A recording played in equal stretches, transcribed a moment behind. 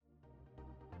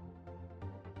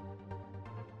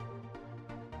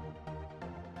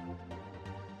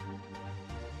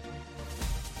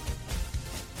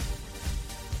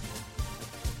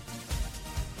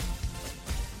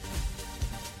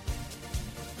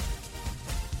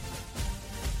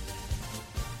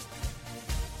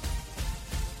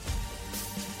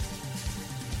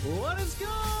What is good,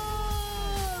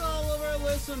 all of our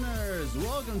listeners?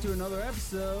 Welcome to another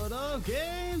episode of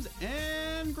Games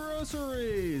and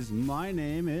Groceries. My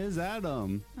name is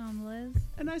Adam. I'm Liz.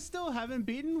 And I still haven't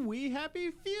beaten We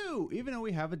Happy Few, even though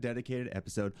we have a dedicated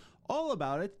episode all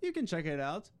about it. You can check it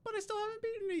out, but I still haven't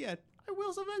beaten it yet. I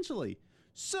will eventually.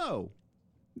 So,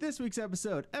 this week's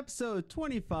episode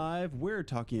 25, we're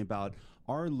talking about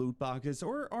our loot boxes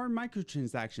or our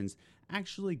microtransactions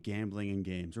actually gambling in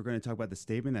games. We're going to talk about the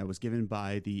statement that was given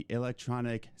by the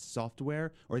Electronic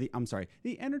Software, or the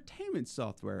Entertainment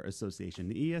Software Association,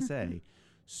 the ESA.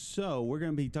 So we're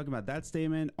going to be talking about that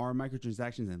statement, our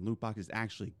microtransactions and loot boxes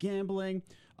actually gambling.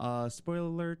 Spoiler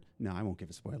alert. No, I won't give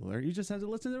a spoiler alert. You just have to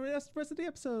listen to the rest of the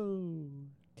episode.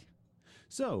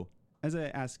 So, as I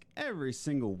ask every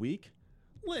single week,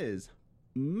 Liz,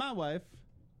 my wife,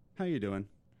 how you doing?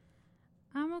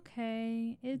 I'm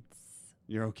okay.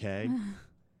 You're okay?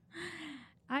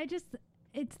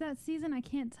 It's that season. I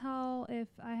can't tell if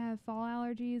I have fall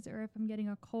allergies or if I'm getting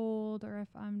a cold or if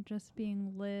I'm just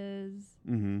being Liz.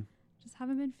 Mm-hmm. Just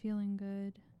haven't been feeling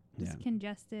good. Just Yeah.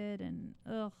 congested and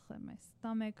and my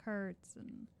stomach hurts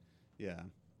and Yeah.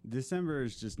 December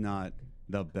is just not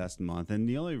the best month. And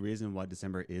the only reason why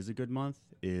December is a good month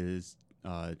is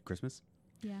Christmas.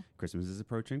 yeah. Christmas is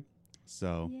approaching.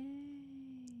 So Yay.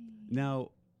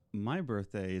 now my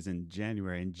birthday is in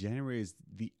January, and January is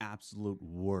the absolute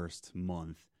worst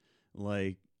month.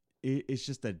 Like, it's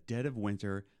just the dead of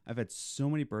winter. I've had so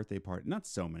many birthday parties. Not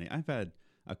so many. I've had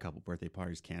a couple birthday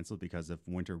parties canceled because of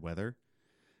winter weather.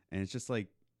 And it's just like,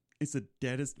 it's the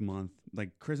deadest month.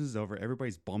 Like, Christmas is over.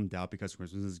 Everybody's bummed out because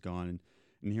Christmas is gone.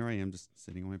 And here I am just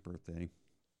sitting on my birthday.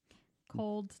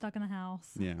 Cold, stuck in the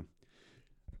house. Yeah.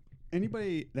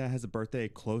 Anybody that has a birthday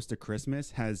close to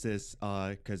Christmas has this,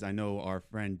 because I know our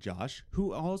friend Josh,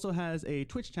 who also has a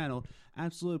Twitch channel,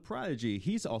 Absolute Prodigy.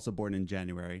 He's also born in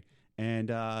January.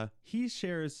 And he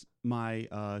shares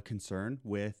my concern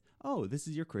with, oh, this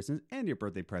is your Christmas and your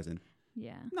birthday present.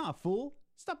 Yeah. Nah, fool.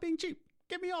 Stop being cheap.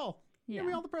 Give me all. Give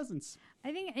me all the presents.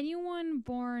 I think anyone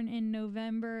born in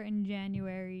November and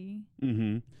January.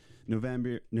 Mm-hmm.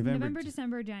 November,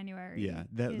 December, January. Yeah,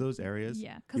 those areas.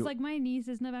 Yeah, because like my niece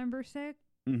is November 6th.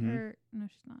 Mm-hmm. Or no,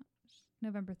 she's not. She's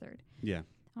November 3rd. Yeah. I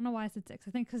don't know why I said 6th.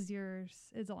 I think because yours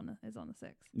is on the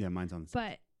 6th. Yeah, mine's on the 6th.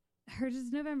 But hers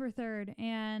is November 3rd,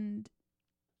 and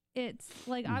it's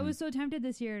like I was so tempted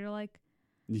this year to like.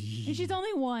 And she's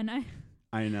only one.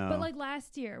 I know. But like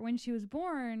last year when she was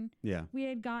born, yeah, we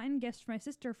had gotten gifts for my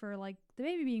sister for like the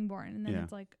baby being born, and then Yeah.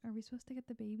 it's like, are we supposed to get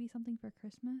the baby something for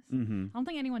Christmas? Mm-hmm. I don't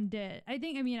think anyone did. I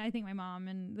think my mom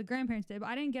and the grandparents did, but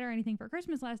I didn't get her anything for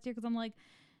Christmas last year because I'm like,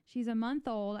 she's a month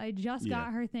old. I just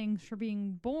got her things for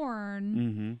being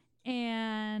born,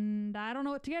 and I don't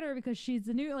know what to get her because she's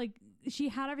the new, like, she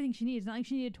had everything she needs. It's not like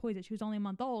she needed toys that she was only a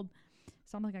month old.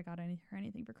 So I'm like, I got her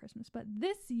anything for Christmas. But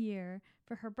this year,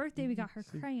 for her birthday, we got her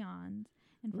crayons.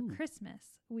 And for Christmas,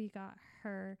 we got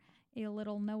her a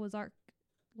little Noah's Ark,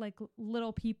 like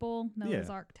little people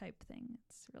Noah's Ark type thing.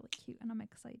 It's really cute, and I'm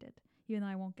excited. Even though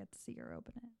I won't get to see her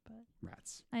open it, but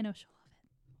Rats. I know she'll love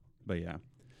it. But yeah,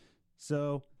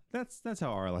 so that's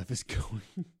how our life is going.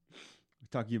 We're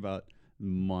talking about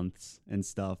months and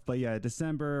stuff. But yeah,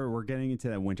 December, we're getting into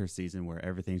that winter season where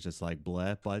everything's just like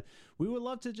bleh. But we would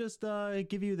love to just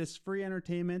give you this free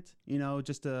entertainment,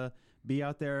 just to be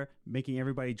out there making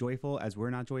everybody joyful as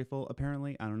we're not joyful,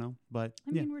 apparently. I don't know. But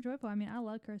I mean, we're joyful. I mean, I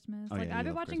love Christmas. Oh, I've yeah,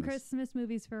 been watching Christmas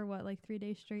movies for what, like 3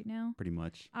 days straight now? Pretty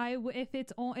much.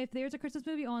 If there's a Christmas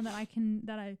movie on that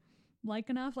I like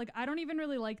enough, like I don't even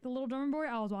really like The Little Drummer Boy.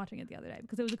 I was watching it the other day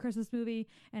because it was a Christmas movie,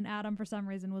 and Adam for some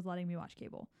reason was letting me watch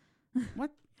cable.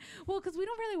 What? Well, because we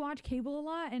don't really watch cable a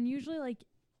lot, and usually like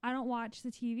I don't watch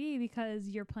the TV because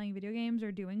you're playing video games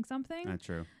or doing something. That's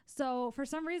true. So for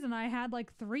some reason, I had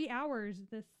like 3 hours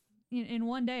in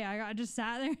one day. I just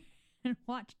sat there and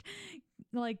watched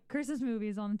like Christmas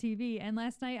movies on TV. And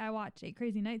last night I watched 8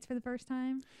 Crazy Nights for the first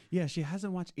time. Yeah, she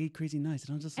hasn't watched 8 Crazy Nights,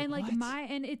 and I'm just like, and like what?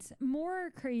 and it's more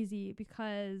crazy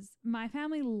because my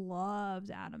family loves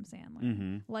Adam Sandler.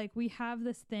 Mm-hmm. Like we have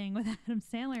this thing with Adam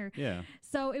Sandler. Yeah.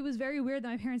 So it was very weird that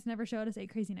my parents never showed us 8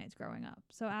 Crazy Nights growing up.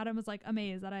 So Adam was like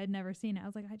amazed that I had never seen it. I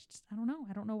was like, I don't know.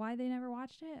 I don't know why they never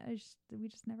watched it. We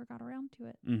just never got around to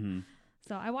it. Mm-hmm.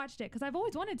 So I watched it because I've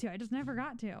always wanted to. I just never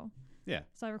got to. Yeah.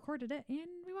 So I recorded it and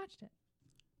we watched it.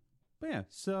 But yeah,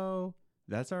 so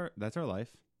that's our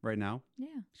life right now.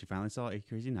 Yeah. She finally saw 8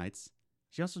 Crazy Nights.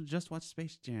 She also just watched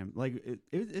Space Jam. Like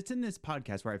it's in this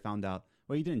podcast where I found out.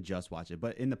 Well, you didn't just watch it,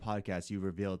 but in the podcast you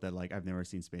revealed that like I've never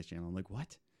seen Space Jam. I'm like,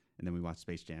 what? And then we watched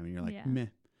Space Jam, and you're like, meh,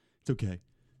 it's okay.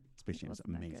 Space Jam is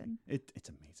amazing. It's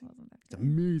amazing. It's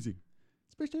amazing.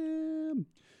 Space Jam.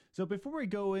 So before we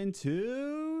go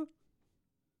into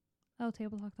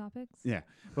Table Talk Topics. Yeah.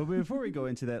 But before we go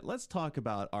into that, let's talk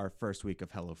about our first week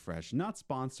of HelloFresh. Not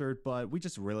sponsored, but we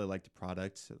just really like the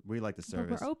product. We like the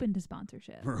service. But we're open to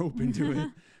sponsorship. We're open to it.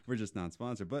 We're just not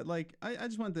sponsored. But like, I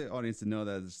just want the audience to know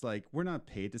that it's like, we're not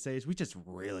paid to say it. We just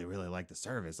really, really like the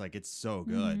service. Like, it's so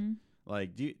good. Mm-hmm.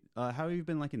 Like, how have you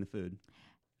been liking the food?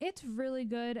 It's really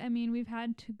good. I mean, we've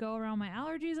had to go around my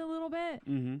allergies a little bit.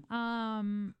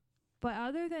 Mm-hmm. But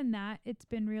other than that, it's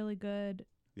been really good.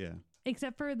 Yeah.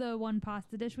 Except for the one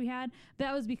pasta dish we had.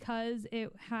 That was because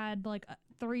it had like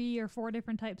 3 or 4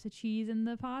 different types of cheese in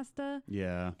the pasta.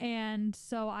 Yeah. And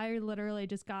so I literally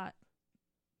just got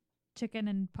chicken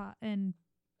and penne.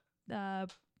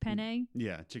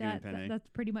 Yeah, chicken and penne. That's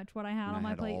pretty much what I had on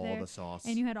my plate there. The sauce.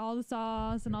 And you had all the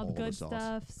sauce and all the good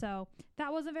stuff. So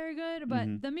that wasn't very good.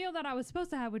 But the meal that I was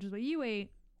supposed to have, which is what you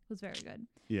ate, was very good.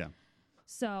 Yeah.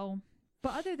 So,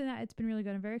 but other than that, it's been really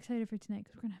good. I'm very excited for tonight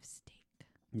because we're going to have steak.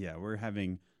 Yeah, we're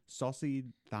having saucy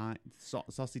thyme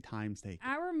steak.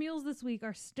 Our meals this week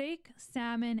are steak,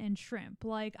 salmon, and shrimp.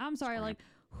 Like, I'm sorry, Shrimp. like,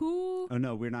 who? Oh,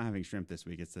 no, we're not having shrimp this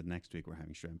week. It's the next week we're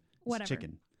having shrimp. It's Whatever.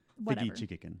 chicken. Whatever. Figgy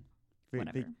chicken.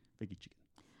 Whatever. Figgy chicken.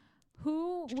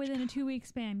 Who within a 2-week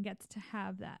span gets to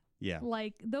have that? Yeah.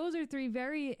 Like, those are 3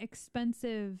 very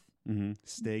expensive. Mm-hmm.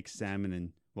 Steak, salmon,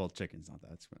 and, well, chicken's not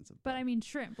that expensive. But I mean,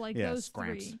 shrimp. Like, yeah, those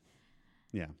scramps. 3.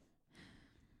 Yeah.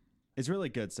 It's really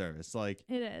good service. Like,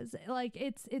 it is. Like,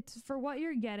 it's for what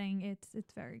you're getting,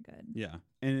 it's very good. yeah.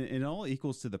 And it all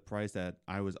equals to the price that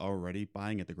I was already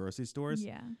buying at the grocery stores.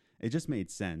 Yeah. It just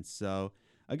made sense. So,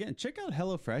 again, check out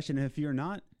HelloFresh. And if you're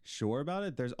not sure about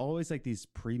it, there's always like these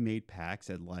pre-made packs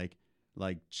at like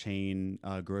chain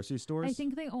grocery stores. I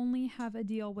think they only have a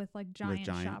deal with like Giant.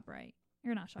 ShopRite.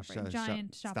 Or not ShopRite.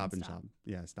 Giant Stop and Shop.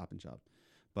 Yeah, Stop and Shop.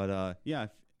 But yeah,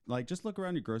 like just look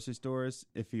around your grocery stores.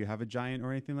 If you have a Giant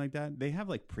or anything like that, they have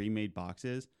like pre-made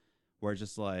boxes where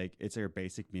just like it's your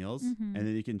basic meals, and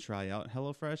then you can try out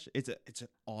HelloFresh. It's an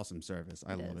awesome service.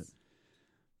 I love it.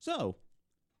 So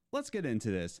let's get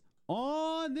into this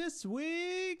on this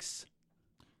week's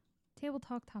Table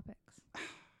Talk Topics.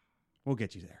 We'll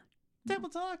get you there. Table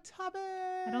Talk Topics.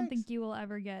 I don't think you will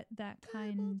ever get that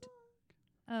kind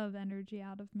of energy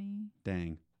out of me.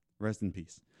 Dang. Rest in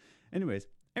peace. Anyways,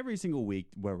 every single week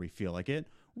where we feel like it,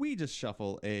 we just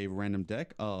shuffle a random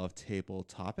deck of table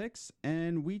topics,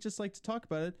 and we just like to talk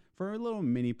about it for a little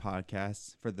mini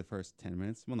podcast for the first 10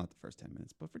 minutes. Well, not the first 10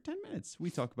 minutes, but for 10 minutes,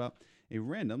 we talk about a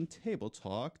random table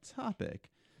talk topic.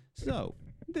 So,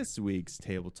 this week's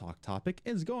table talk topic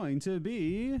is going to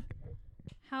be...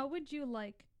 How would you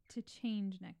like to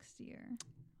change next year?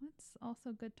 That's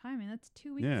also good timing. That's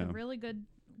 2 weeks of really good,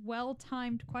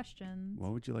 well-timed questions.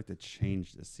 What would you like to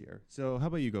change this year? So how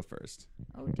about you go first?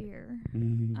 Oh, dear.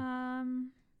 I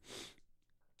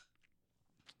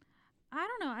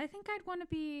don't know. I think I'd want to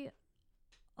be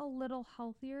a little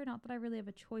healthier. Not that I really have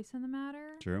a choice in the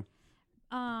matter. True.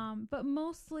 But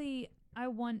mostly I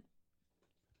want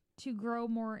to grow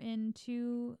more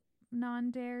into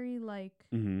non-dairy, like...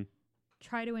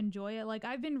 try to enjoy it. Like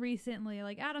I've been recently,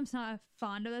 like Adam's not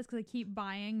fond of this because I keep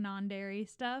buying non-dairy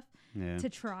stuff to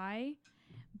try,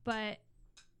 but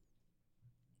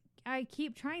I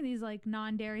keep trying these like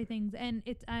non-dairy things, and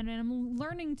I'm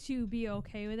learning to be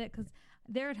okay with it, because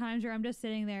there are times where I'm just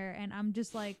sitting there and I'm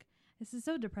just like, this is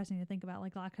so depressing to think about,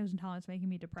 like lactose intolerance making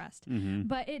me depressed.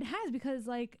 But it has, because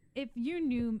like if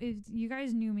you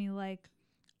guys knew me, like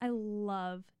I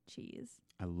love cheese.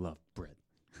 I love bread.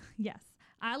 Yes.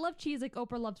 I love cheese like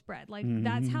Oprah loves bread. Like,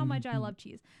 that's how much I love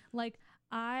cheese. Like,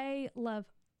 I love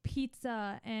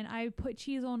pizza, and I put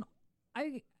cheese on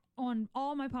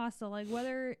all my pasta. Like,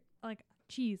 whether, like,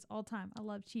 cheese all the time. I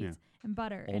love cheese and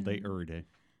butter. All day, every day.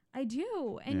 I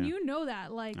do. And you know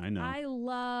that. Like, I know. I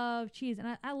love cheese.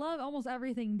 And I love almost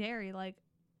everything dairy. Like,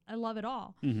 I love it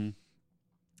all.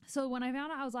 So when I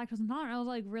found out I was lactose intolerant, I was,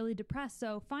 like, really depressed.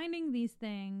 So finding these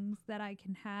things that I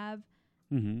can have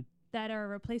that are a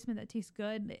replacement that tastes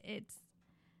good,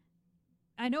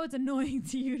 I know it's annoying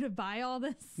to you to buy all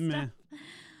this stuff.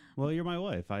 Well, you're my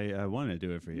wife. I want to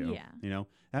do it for you. Yeah. You know,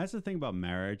 that's the thing about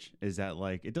marriage, is that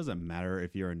like it doesn't matter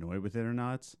if you're annoyed with it or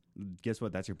not. Guess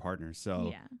what? That's your partner.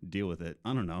 So deal with it.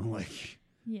 I don't know. Like,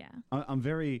 I'm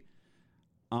very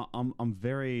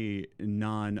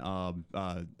non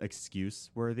excuse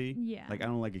worthy. Yeah. Like I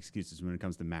don't like excuses when it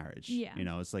comes to marriage. Yeah. You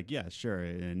know, it's like, yeah, sure,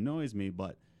 it annoys me,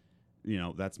 but you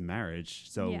know, that's marriage.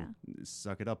 So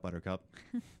suck it up, buttercup.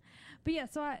 But yeah,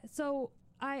 so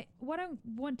what I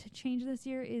want to change this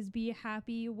year is be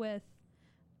happy with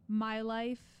my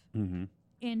life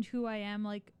and who I am,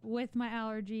 like with my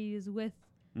allergies, with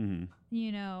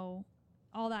you know,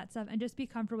 all that stuff and just be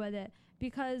comfortable with it,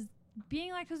 because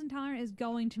being lactose intolerant is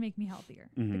going to make me healthier,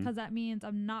 because that means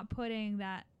I'm not putting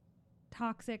that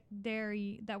toxic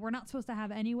dairy that we're not supposed to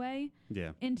have anyway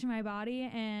into my body,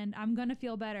 and I'm going to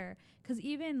feel better. Because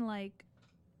even like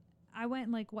I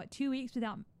went like 2 weeks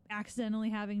without accidentally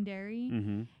having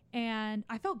dairy, and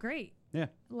I felt great. Yeah.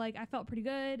 Like I felt pretty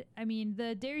good. I mean,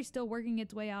 the dairy's still working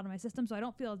its way out of my system, so I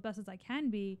don't feel as best as I can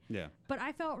be. Yeah. But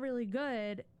I felt really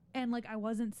good, and like I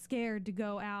wasn't scared to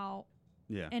go out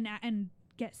and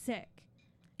get sick,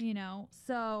 you know?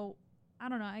 So I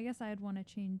don't know. I guess I'd want to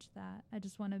change that. I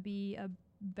just want to be a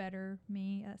better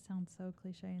me. That sounds so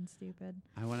cliche and stupid.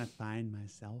 I want to find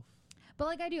myself. But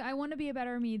like I do. I want to be a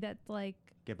better me that's like...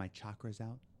 Get my chakras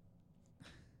out.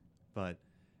 But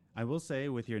I will say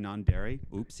with your non-dairy...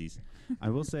 Oopsies. I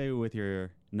will say with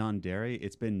your non-dairy,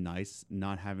 it's been nice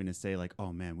not having to say like,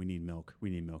 oh man, we need milk.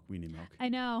 We need milk. We need milk. I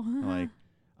know. Like,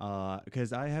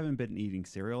 because I haven't been eating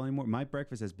cereal anymore. My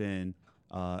breakfast has been...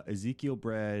 Ezekiel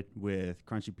bread with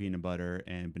crunchy peanut butter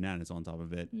and bananas on top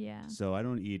of it. Yeah. So I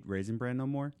don't eat Raisin Bran no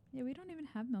more. Yeah, we don't even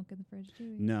have milk in the fridge, do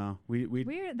we? No, we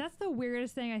weird. That's the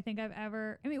weirdest thing I think I've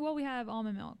ever. I mean, well, we have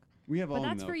almond milk. We have almond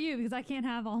milk. But that's for you because I can't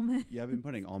have almond. Yeah, I've been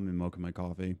putting almond milk in my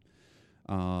coffee.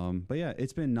 But yeah,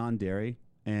 it's been non-dairy,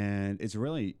 and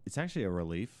it's actually a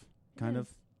relief, kind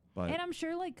of. But and I'm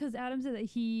sure, like, because Adam said that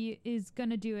he is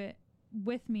gonna do it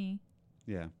with me.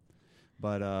 Yeah.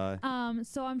 But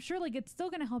so I'm sure like it's still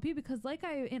gonna help you, because like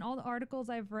in all the articles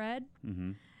I've read,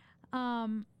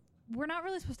 we're not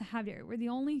really supposed to have dairy. We're the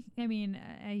only. I mean,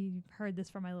 I heard this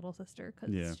from my little sister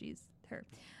because she's her,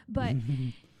 but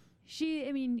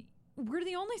we're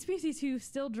the only species who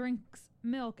still drinks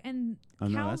milk. And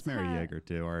no, that's Mary Yeager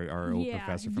too, our old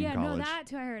professor from college. Yeah, no, that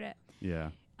too. I heard it. Yeah.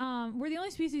 We're the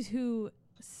only species who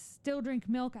still drink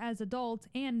milk as adults,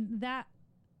 and that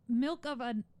milk of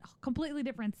a completely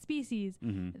different species,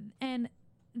 and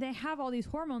they have all these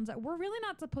hormones that we're really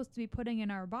not supposed to be putting in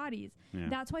our bodies.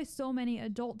 That's why so many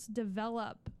adults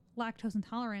develop lactose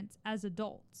intolerance as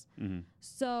adults.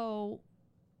 So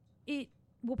it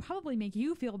will probably make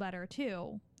you feel better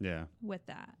too. Yeah. With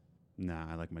that. Nah,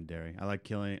 I like my dairy. I like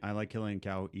killing a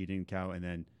cow, eating cow, and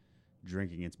then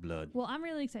drinking its blood. Well, I'm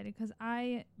really excited because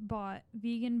I bought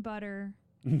vegan butter.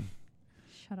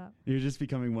 Shut up. You're just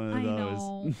becoming one of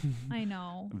those. I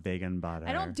know. Vegan butter.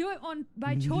 I don't do it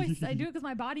by choice. I do it because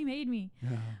my body made me.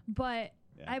 But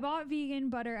I bought vegan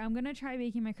butter. I'm going to try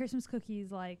baking my Christmas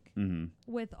cookies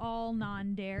with all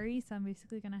non-dairy. So I'm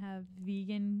basically going to have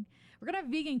vegan. We're going to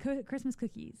have vegan Christmas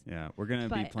cookies. Yeah. We're going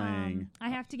to be playing. I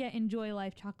have to get Enjoy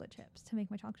Life chocolate chips to make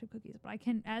my chocolate chip cookies. But I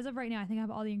can, as of right now, I think I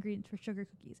have all the ingredients for sugar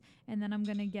cookies. And then I'm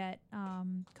going to get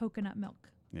coconut milk.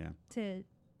 Yeah. To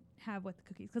have with the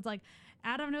cookies, because like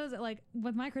Adam knows that like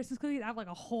with my Christmas cookies I have like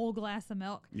a whole glass of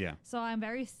milk. Yeah. So I'm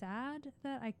very sad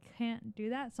that I can't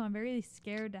do that. So I'm very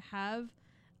scared to have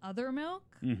other milk.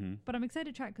 But I'm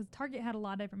excited to try it because Target had a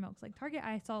lot of different milks. Like Target,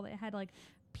 I saw that it had like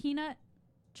peanut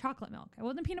chocolate milk. It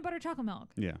wasn't peanut butter chocolate milk.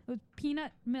 Yeah. It was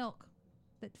peanut milk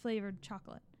that flavored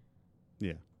chocolate.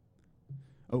 Yeah.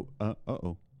 Oh.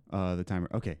 The timer.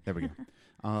 Okay. There we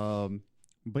go.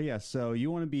 But yeah, so you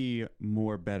want to be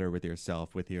more better with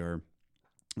yourself, with your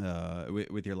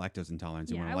lactose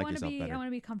intolerance. You want to like yourself better. I want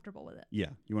to be comfortable with it. Yeah,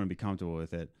 you want to be comfortable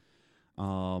with it.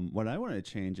 What I want to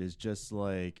change is just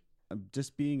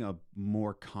being a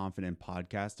more confident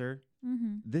podcaster.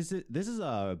 This is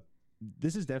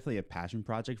definitely a passion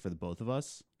project for the both of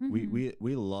us.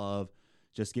 We love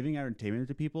just giving entertainment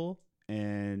to people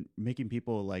and making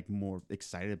people like more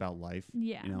excited about life.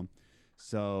 Yeah, you know.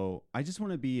 So I just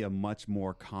want to be a much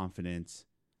more confident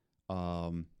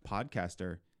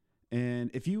podcaster. And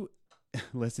if you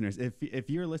listeners, if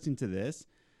you're listening to this,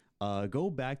 go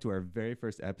back to our very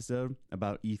first episode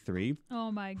about E3.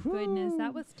 Oh my goodness,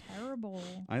 that was terrible.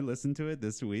 I listened to it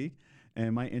this week,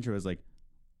 and my intro was like,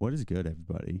 "What is good,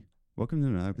 everybody? Welcome to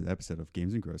another episode of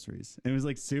Games and Groceries." And it was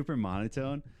like super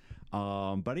monotone.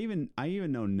 But I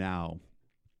even know now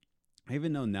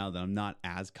that I'm not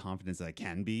as confident as I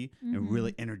can be and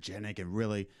really energetic and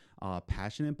really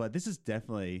passionate. But this is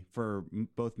definitely, for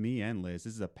both me and Liz,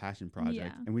 this is a passion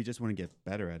project, and we just want to get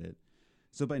better at it.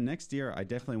 So by next year, I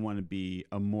definitely want to be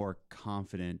a more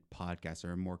confident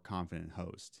podcaster, a more confident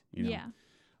host. You know? Yeah.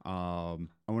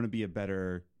 I want to be a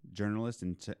better journalist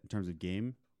in terms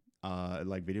of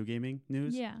like video gaming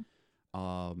news. Yeah.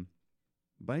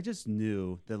 But I just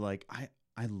knew that like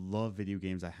I love video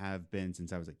games. I have been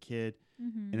since I was a kid.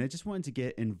 And I just wanted to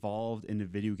get involved in the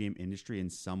video game industry in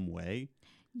some way.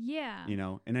 Yeah. You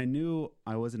know, and I knew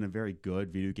I wasn't a very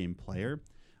good video game player,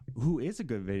 who is a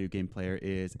good video game player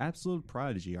is Absolute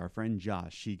Prodigy, our friend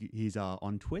Josh. He's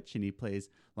on Twitch and he plays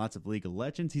lots of League of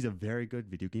Legends. He's a very good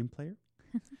video game player.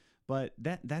 But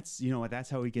that's that's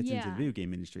how he gets into the video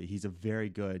game industry. He's a very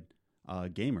good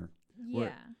gamer.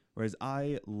 Yeah. Whereas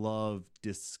I love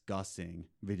discussing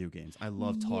video games. I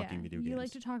love talking video games. You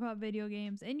like to talk about video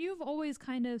games, and you've always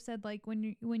kind of said like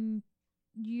when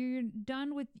you're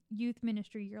done with youth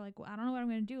ministry, you're like, well, I don't know what I'm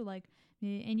going to do. Like,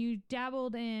 and you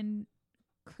dabbled in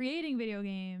creating video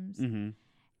games, and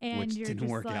which you're didn't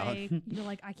just work out. you're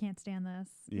like, I can't stand this.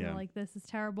 Yeah. You're like, this is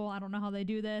terrible. I don't know how they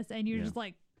do this, and you're just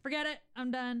like, forget it.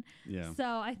 I'm done. Yeah. So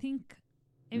I think,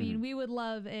 I mean, we would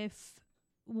love if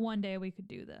one day we could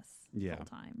do this full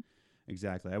time.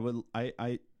 Exactly.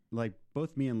 I like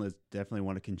both me and Liz definitely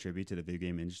want to contribute to the video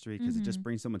game industry because it just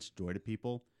brings so much joy to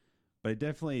people. But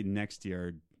definitely next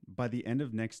year, by the end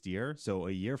of next year, so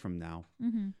a year from now,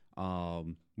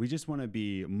 we just want to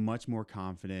be much more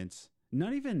confident.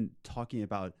 Not even talking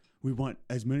about we want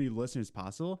as many listeners as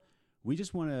possible. We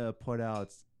just want to put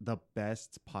out the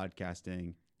best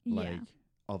podcasting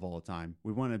of all time.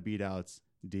 We want to beat out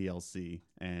DLC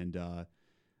and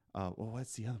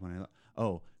what's the other one?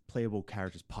 Playable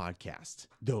Characters Podcast.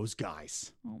 Those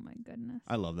guys. Oh my goodness.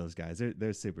 I love those guys.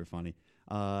 They're super funny.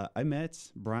 I met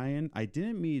Brian. I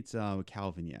didn't meet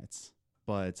Calvin yet,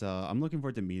 but I'm looking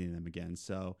forward to meeting them again.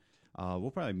 So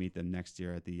we'll probably meet them next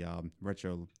year at the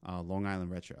Retro Long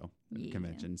Island Retro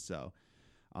convention. So,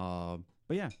 but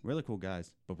yeah, really cool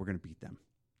guys. But we're gonna beat them.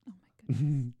 Oh my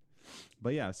goodness.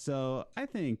 But yeah, so I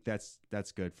think that's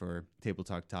good for Table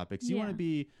Talk Topics. You want to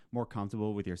be more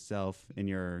comfortable with yourself and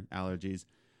your allergies.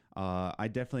 I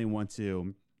definitely want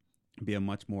to be a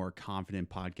much more confident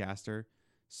podcaster.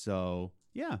 So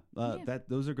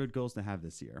those are good goals to have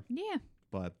this year. Yeah.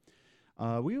 But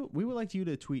we would like you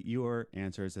to tweet your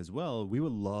answers as well. We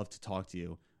would love to talk to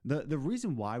you. The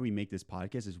reason why we make this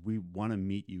podcast is we want to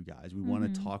meet you guys. We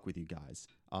want to talk with you guys.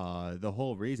 The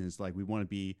whole reason is like we want to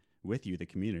be with you, the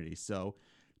community. So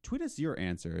tweet us your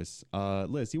answers.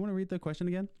 Liz, you want to read the question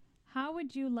again? How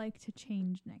would you like to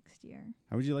change next year?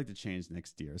 How would you like to change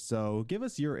next year? So give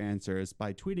us your answers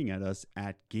by tweeting at us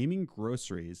at Gaming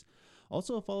Groceries.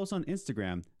 Also follow us on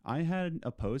Instagram. I had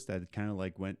a post that kind of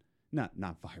like went not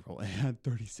viral. It had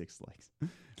 36 likes.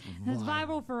 That's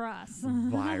viral for us.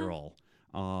 Viral.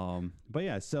 But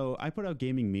yeah, so I put out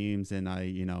gaming memes and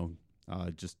I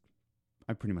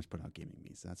pretty much put out gaming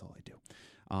memes. That's all I do.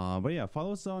 But yeah,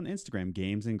 follow us on Instagram,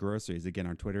 Games and Groceries. Again,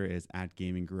 our Twitter is at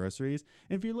Gaming Groceries.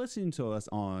 And if you're listening to us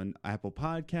on Apple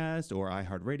Podcast or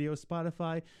iHeartRadio,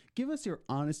 Spotify, give us your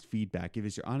honest feedback. Give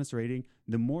us your honest rating.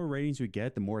 The more ratings we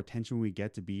get, the more attention we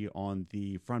get to be on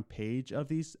the front page of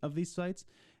these sites.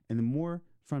 And the more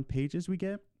front pages we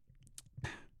get,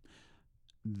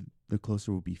 the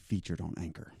closer we'll be featured on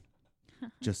Anchor.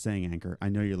 Just saying, Anchor. I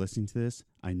know you're listening to this.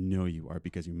 I know you are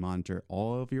because you monitor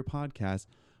all of your podcasts.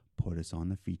 Put us on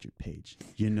the featured page.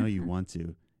 You know you want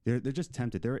to. They're just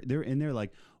tempted. They're in there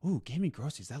like, oh, Gaming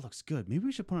Groceries, that looks good. Maybe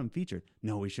we should put them featured.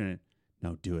 No, we shouldn't.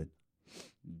 No, do it.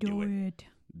 Do it.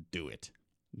 Do it.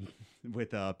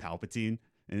 With Palpatine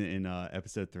in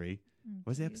episode 3.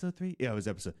 Was it episode 3? Yeah, it was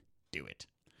episode. Do it.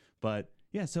 But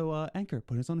yeah, so Anchor,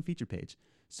 put us on the featured page.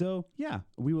 So yeah,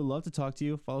 we would love to talk to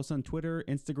you. Follow us on Twitter,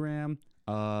 Instagram.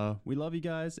 We love you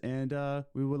guys, and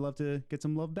we would love to get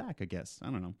some love back, I guess. I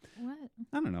don't know. What?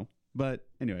 I don't know. But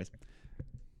anyways,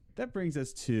 that brings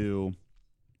us to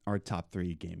our top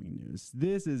 3 gaming news.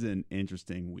 This is an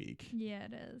interesting week. Yeah,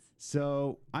 it is.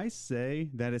 So I say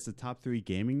that it's the top 3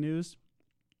 gaming news.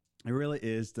 It really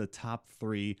is the top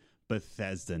 3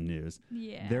 Bethesda news.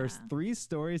 Yeah. There's 3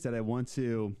 stories that I want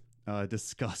to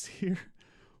discuss here.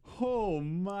 Oh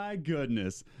my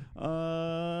goodness.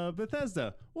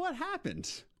 Bethesda, what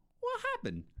happened? What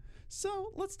happened?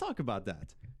 So let's talk about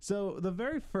that. So the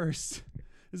very first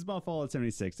is about Fallout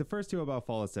 76. The first 2 are about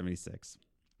Fallout 76.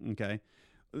 Okay.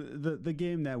 The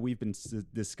game that we've been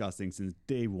discussing since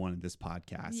day 1 of this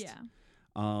podcast. Yeah.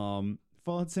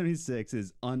 Fallout 76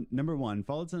 is number 1.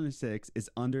 Fallout 76 is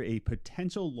under a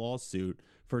potential lawsuit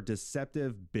for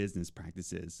deceptive business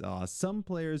practices. Some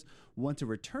players want to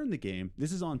return the game.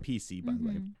 This is on PC, by the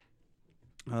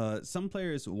way. Some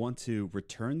players want to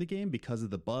return the game because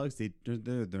of the bugs.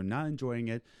 They're not enjoying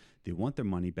it. They want their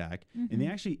money back. And they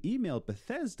actually emailed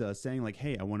Bethesda saying like,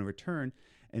 hey, I want to return.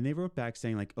 And they wrote back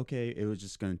saying like, okay, it was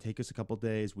just going to take us a couple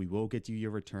days. We will get you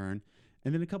your return.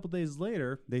 And then a couple days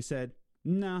later, they said,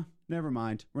 nah, never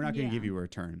mind. We're not going to give you a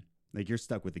return. Like, you're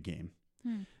stuck with the game.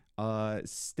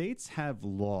 States have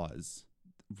laws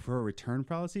for return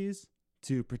policies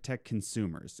to protect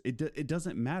consumers. It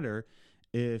doesn't matter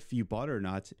if you bought it or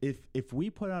not. If we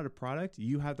put out a product,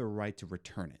 you have the right to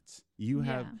return it. You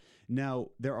have now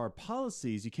there are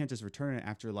policies. You can't just return it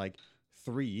after like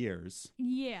 3 years.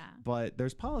 Yeah. But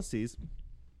there's policies.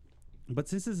 But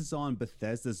since this is on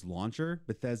Bethesda's launcher,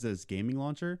 Bethesda's gaming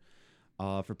launcher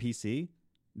for PC,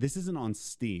 this isn't on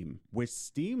Steam, which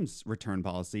Steam's return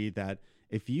policy that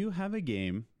if you have a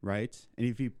game, right,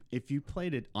 and if you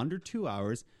played it under 2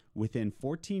 hours within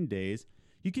 14 days,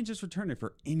 you can just return it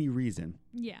for any reason.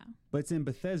 Yeah. But it's in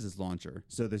Bethesda's launcher,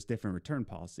 so there's different return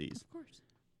policies. Of course.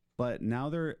 But now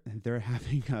they're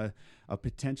having a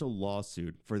potential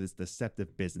lawsuit for this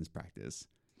deceptive business practice.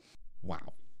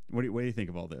 Wow. What do you think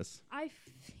of all this? I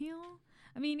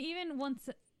mean, even once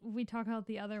we talk about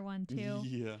the other one too,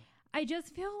 Yeah. I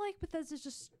just feel like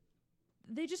Bethesda's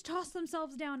they just tossed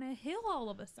themselves down a hill all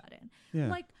of a sudden. Yeah.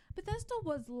 Like Bethesda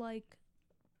was like,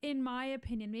 in my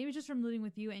opinion, maybe just from living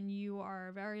with you, and you are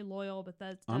a very loyal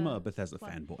Bethesda. I'm a Bethesda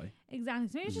fanboy. Exactly.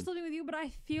 So maybe it's just living with you, but I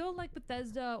feel like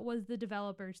Bethesda was the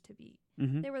developers to beat.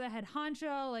 Mm-hmm. They were the head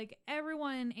honcho. Like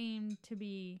everyone aimed to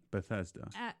be Bethesda.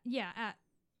 at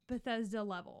Bethesda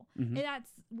level. Mm-hmm. And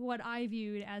that's what I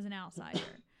viewed as an outsider.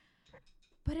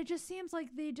 But it just seems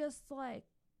like they just like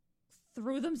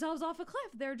threw themselves off a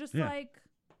cliff. They're just like,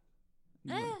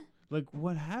 Like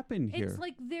what happened here? It's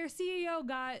like their CEO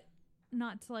got,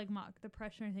 not to like mock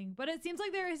depression or anything, but it seems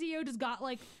like their CEO just got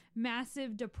like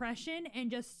massive depression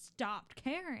and just stopped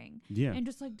caring. Yeah. And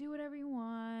just like, do whatever you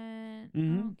want.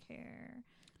 Mm-hmm. I don't care.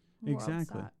 The world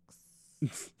Exactly.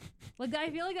 sucks. Like I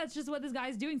feel like that's just what this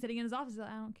guy's doing, sitting in his office. Like,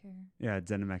 I don't care. Yeah,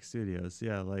 ZeniMax Studios.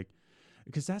 Yeah, like,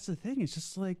 because that's the thing. It's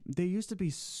just like they used to be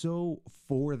so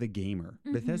for the gamer.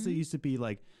 Mm-hmm. Bethesda used to be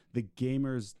like the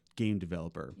gamer's game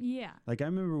developer. Yeah. Like I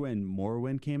remember when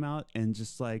Morrowind came out, and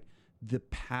just like the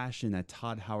passion that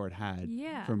Todd Howard had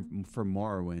for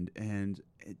Morrowind, and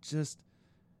it just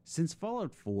since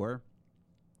Fallout 4,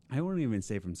 I wouldn't even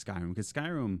say from Skyrim, because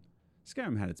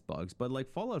Skyrim had its bugs, but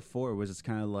like Fallout 4 was just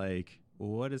kind of like,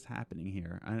 what is happening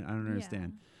here? I don't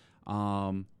understand.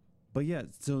 But yeah,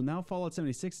 so now Fallout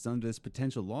 76 is under this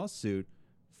potential lawsuit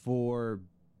for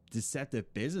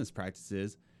deceptive business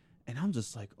practices. And I'm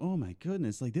just like, oh my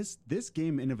goodness, like this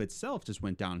game in of itself just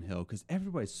went downhill because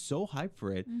everybody's so hyped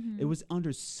for it. Mm-hmm. It was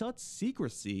under such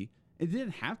secrecy. It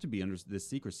didn't have to be under this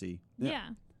secrecy. Yeah.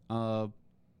 And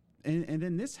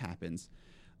then this happens.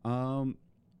 And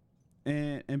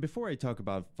before I talk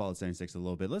about Fallout 76 a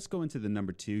little bit, let's go into the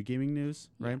number 2 gaming news,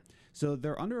 right? So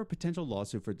they're under a potential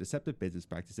lawsuit for deceptive business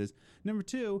practices. Number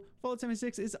 2, Fallout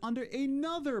 76 is under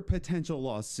another potential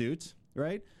lawsuit,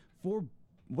 right? For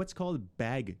what's called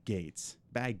Baggate.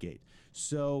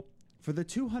 So for the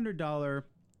 $200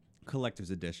 collector's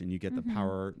edition, you get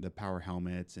the power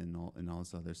helmets and all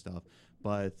this other stuff.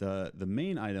 But the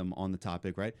main item on the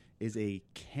topic, right, is a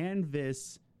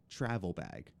canvas travel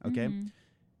bag. Okay. Mm-hmm.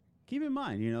 Keep in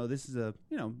mind, this is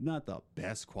not the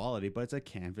best quality, but it's a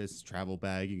canvas travel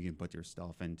bag you can put your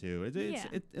stuff into.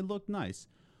 It looked nice.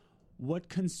 What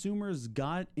consumers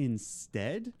got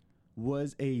instead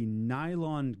was a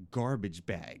nylon garbage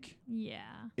bag. Yeah.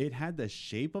 It had the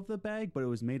shape of the bag, but it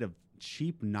was made of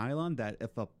cheap nylon that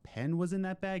if a pen was in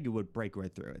that bag, it would break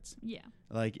right through it. Yeah.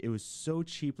 Like it was so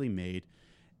cheaply made.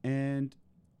 And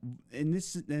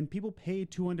people paid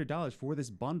 $200 for this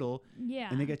bundle. Yeah.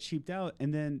 And they got cheaped out.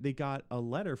 And then they got a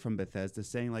letter from Bethesda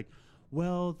saying like,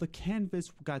 well, the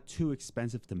canvas got too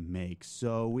expensive to make,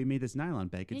 so we made this nylon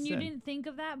bag instead. And you didn't think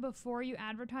of that before you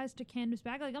advertised a canvas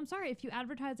bag? Like, I'm sorry, if you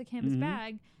advertise a canvas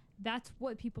bag, that's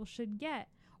what people should get.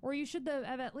 Or you should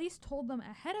have at least told them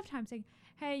ahead of time, saying,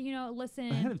 hey,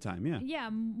 listen. Ahead of time, yeah. Yeah,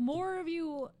 more of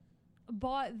you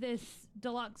bought this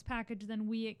deluxe package than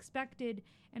we expected,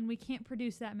 and we can't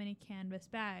produce that many canvas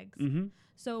bags. Mm-hmm.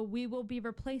 So we will be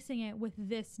replacing it with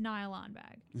this nylon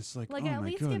bag. It's like, at my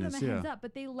least goodness, give them a heads up.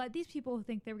 But they let these people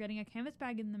think they were getting a canvas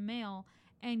bag in the mail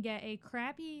and get a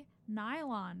crappy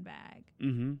nylon bag.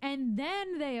 Mm-hmm. And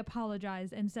then they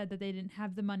apologized and said that they didn't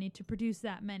have the money to produce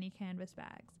that many canvas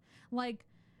bags. Like,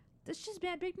 that's just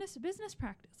bad business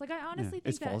practice. Like, I honestly think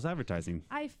it's false advertising.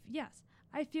 I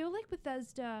feel like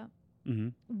Bethesda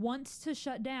wants to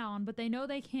shut down, but they know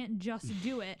they can't just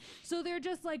do it. So they're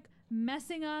just like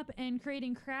messing up and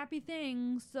creating crappy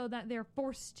things so that they're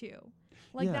forced to.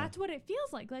 Like that's what it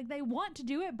feels like. Like they want to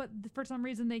do it, but for some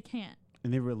reason they can't.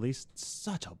 And they released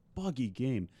such a buggy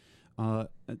game. I'm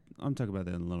talking about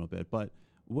that in a little bit. But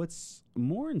what's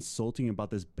more insulting about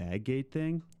this Baggate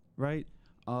thing, right,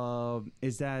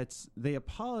 is that they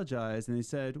apologized and they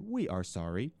said, we are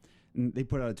sorry. And they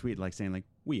put out a tweet like saying like,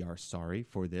 we are sorry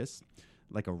for this,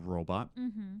 like a robot.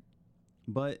 Mm-hmm.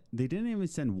 But they didn't even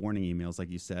send warning emails like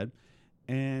you said.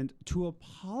 And to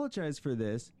apologize for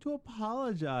this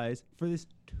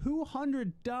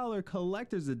 $200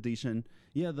 collector's edition,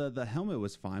 yeah, the helmet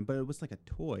was fine, but it was like a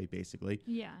toy, basically.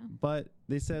 Yeah. But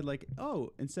they said, like,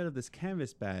 oh, instead of this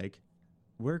canvas bag,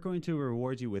 we're going to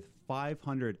reward you with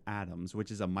 500 atoms, which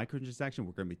is a microtransaction.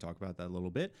 We're going to be talking about that a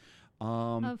little bit.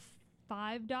 Of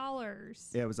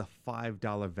 $5. Yeah, it was a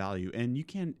 $5 value, and you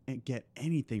can't get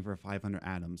anything for 500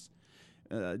 atoms.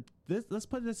 Let's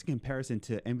put this in comparison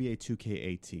to NBA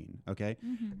 2K18, okay?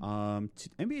 NBA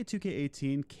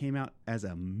 2K18 came out as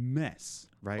a mess,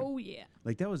 right? Oh, yeah.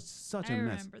 Like, that was such a I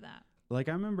mess. remember that. Like,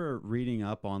 I remember reading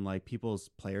up on, like, people's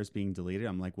players being deleted.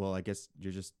 I'm like, well, I guess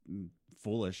you're just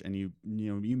foolish and you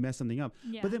messed something up.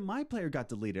 Yeah. But then my player got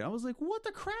deleted. I was like, what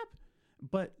the crap?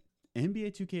 But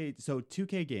NBA 2K, so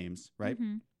 2K games, right?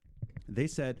 They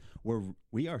said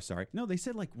we are sorry. No, they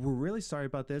said, like, we're really sorry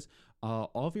about this. All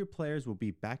of your players will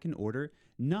be back in order.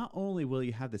 Not only will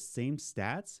you have the same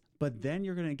stats, but then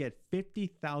you're going to get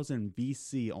 50,000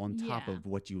 VC on top of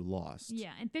what you lost.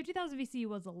 Yeah, and 50,000 VC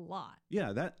was a lot.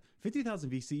 Yeah, that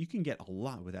 50,000 VC, you can get a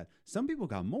lot with that. Some people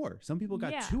got more. Some people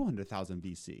got 200,000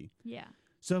 VC. Yeah.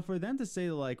 So for them to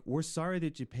say, like, we're sorry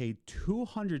that you paid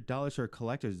 $200 for a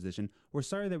collector's edition. We're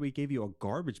sorry that we gave you a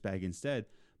garbage bag instead.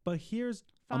 But here's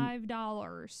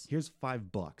 $5. Here's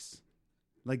 $5.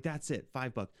 Like, that's it.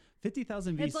 $5.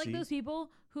 50,000 VC. It's like those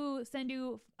people who send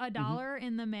you $1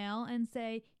 in the mail and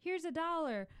say, here's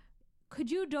 $1. Could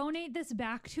you donate this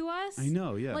back to us? I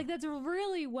know, yeah. Like, that's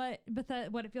really what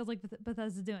it feels like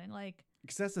Bethesda's doing. Like,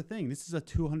 because that's the thing. This is a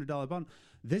 $200 bundle.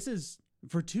 This is,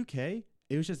 for 2K,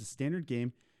 it was just a standard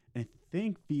game. And I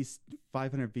think these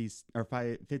 500 V's or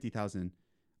 50,000,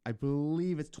 I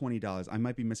believe it's $20. I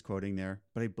might be misquoting there,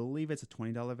 but I believe it's a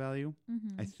 $20 value.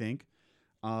 I think.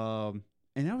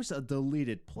 And that was a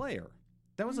deleted player.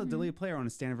 That was a deleted player on a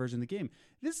standard version of the game.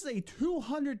 This is a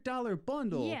 $200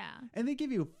 bundle. Yeah. And they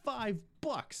give you $5.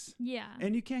 Yeah.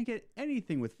 And you can't get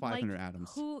anything with 500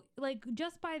 atoms.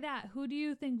 Just by that, who do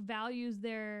you think values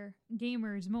their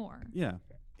gamers more? Yeah.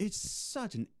 It's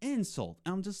such an insult.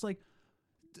 I'm just like,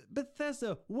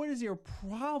 Bethesda, what is your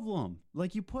problem?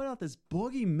 Like, you put out this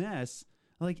buggy mess.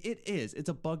 Like, it's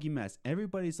a buggy mess.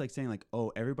 Everybody's like saying, like,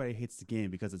 oh, everybody hates the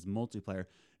game because it's multiplayer.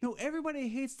 No, everybody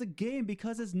hates the game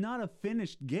because it's not a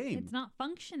finished game. It's not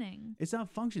functioning. It's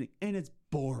not functioning, and it's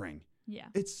boring. Yeah.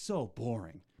 It's so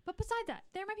boring. But besides that,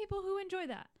 there are people who enjoy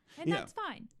that, and that's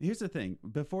fine. Here's the thing.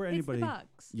 Before anybody... It's the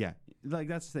bugs. Yeah. Like,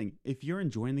 that's the thing. If you're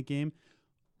enjoying the game,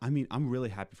 I mean, I'm really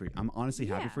happy for you. I'm honestly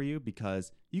happy for you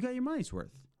because you got your money's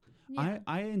worth. Yeah.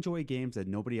 I enjoy games that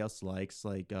nobody else likes,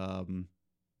 like...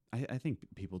 I think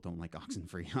people don't like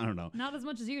Oxenfree. I don't know. Not as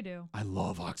much as you do. I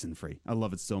love Oxenfree. I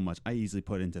love it so much. I easily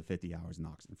put into 50 hours in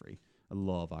Oxenfree. I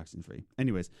love Oxenfree.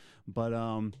 Anyways, but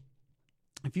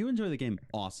if you enjoy the game,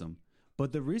 awesome.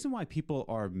 But the reason why people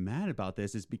are mad about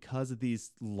this is because of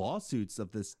these lawsuits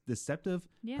of this deceptive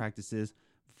practices,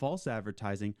 false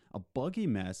advertising, a buggy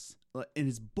mess, and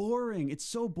it's boring. It's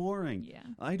so boring. Yeah.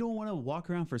 I don't want to walk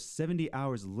around for 70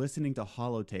 hours listening to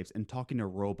holotapes and talking to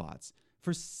robots.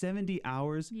 For 70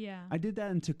 hours, I did that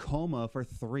in Tacoma for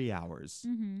 3 hours.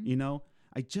 You know,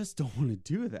 I just don't want to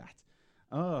do that.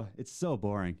 Oh, it's so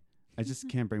boring. I just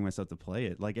can't bring myself to play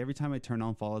it. Like, every time I turn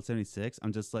on Fallout 76,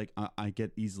 I'm just like, I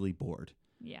get easily bored.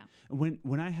 Yeah.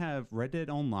 When I have Red Dead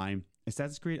Online,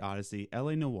 Assassin's Creed Odyssey,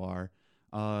 LA Noire,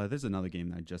 there's another game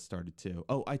that I just started too.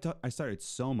 Oh, I started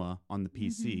Soma on the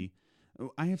PC.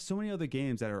 I have so many other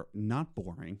games that are not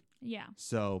boring. Yeah.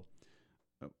 So,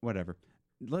 whatever.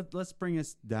 Let's bring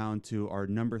us down to our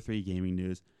number 3 gaming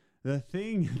news. The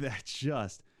thing that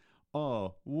just,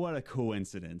 oh, what a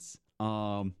coincidence.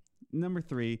 Number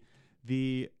 3,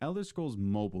 the Elder Scrolls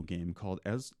mobile game called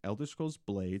Elder Scrolls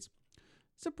Blades.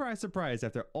 Surprise, surprise,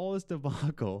 after all this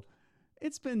debacle,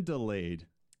 it's been delayed.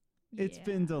 It's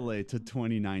been delayed to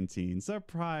 2019.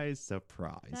 Surprise,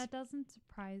 surprise. That doesn't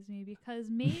surprise me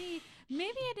because maybe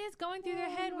it is going through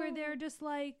their head where they're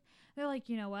like,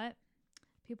 you know what?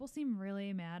 People seem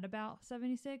really mad about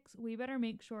 76. We better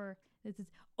make sure this is...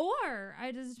 Or,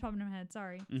 I just popped in my head,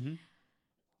 sorry.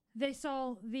 They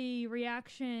saw the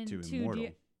reaction to Immortal.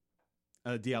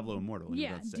 Diablo Immortal.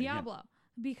 Yeah, Diablo. Yeah.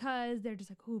 Because they're just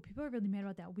like, oh, people are really mad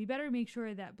about that. We better make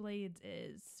sure that Blades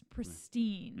is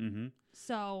pristine.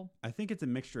 So... I think it's a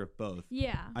mixture of both.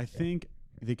 Yeah. I think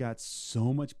they got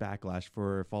so much backlash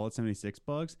for Fallout 76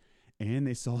 bugs, and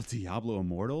they saw Diablo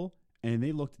Immortal... And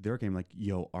they looked at their game like,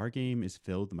 yo, our game is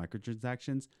filled with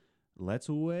microtransactions. Let's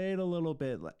wait a little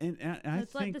bit. And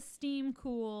let's let the steam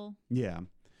cool. Yeah,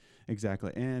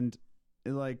 exactly. And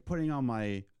like putting on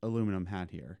my aluminum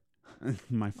hat here,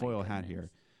 my foil hat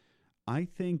here, I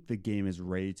think the game is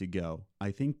ready to go.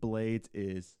 I think Blades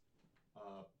is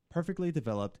perfectly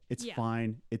developed. It's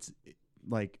fine. It's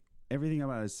like everything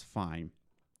about it is fine.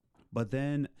 But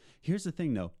then here's the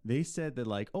thing, though. They said that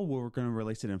like, oh, well, we're going to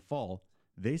release it in fall.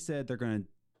 They said they're going to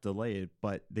delay it,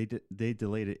 but they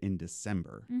delayed it in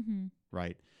December,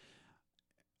 right?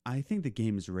 I think the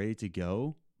game is ready to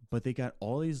go, but they got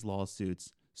all these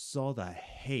lawsuits, saw the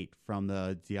hate from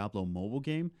the Diablo mobile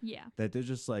game. Yeah. That they're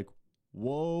just like,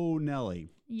 whoa, Nelly.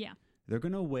 Yeah. They're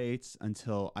going to wait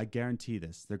until, I guarantee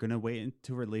this, they're going to wait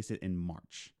to release it in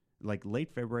March, like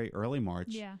late February, early March.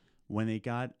 Yeah. When they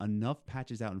got enough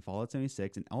patches out in Fallout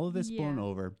 76 and all of this blown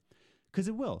over, because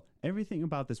it will. Everything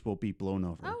about this will be blown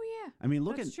over. Oh yeah, I mean,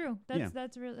 that's true.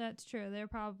 That's true. They'll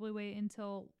probably wait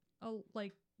until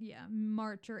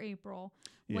March or April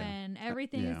when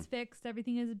everything is fixed,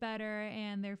 everything is better,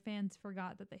 and their fans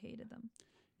forgot that they hated them.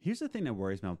 Here's the thing that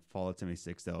worries me about Fallout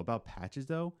 76 though, about patches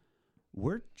though.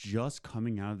 We're just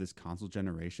coming out of this console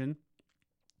generation,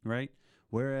 right?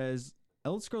 Whereas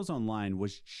Elder Scrolls Online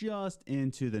was just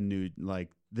into the new,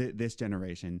 this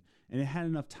generation, and it had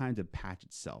enough time to patch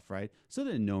itself, right? So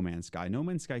did No Man's Sky. No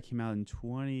Man's Sky came out in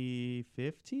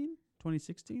 2015,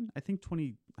 2016? I think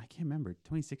I can't remember,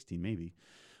 2016 maybe.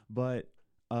 But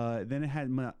then it had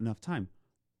enough time.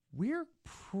 We're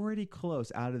pretty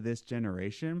close out of this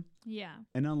generation. Yeah.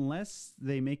 And unless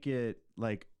they make it,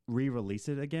 re-release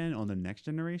it again on the next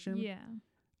generation. Yeah.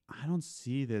 I don't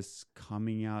see this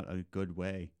coming out a good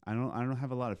way. I don't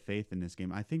have a lot of faith in this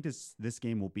game. I think this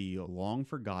game will be long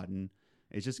forgotten.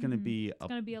 It's just going to be it's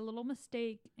going to be a little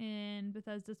mistake in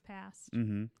Bethesda's past.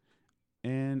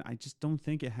 And I just don't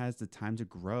think it has the time to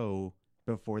grow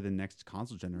before the next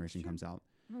console generation comes out.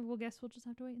 Well, guess we'll just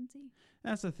have to wait and see.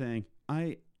 That's the thing.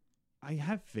 I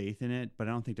have faith in it, but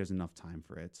I don't think there's enough time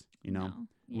for it. You know,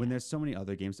 when there's so many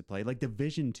other games to play, like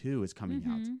Division 2 is coming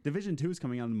out. Division 2 is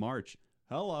coming out in March.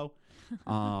 Hello.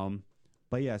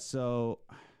 But yeah, so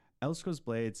Elder Scrolls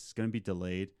Blades is going to be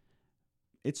delayed.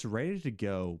 It's ready to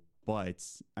go, but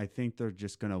I think they're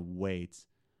just going to wait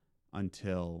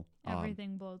until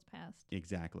everything blows past.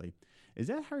 Exactly. Is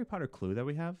that Harry Potter Clue that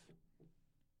we have?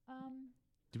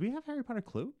 Do we have Harry Potter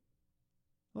Clue?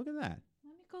 Look at that.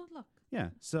 Let me go look.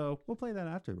 Yeah, so we'll play that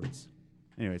afterwards.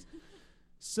 Anyways,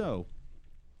 so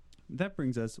that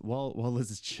brings us, while Liz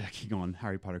is checking on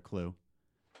Harry Potter Clue,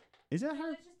 is that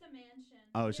Harry? It's just a mansion.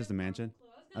 Oh, it's just a mansion?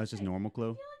 Oh, it's just normal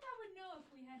Clue? I feel like I would know if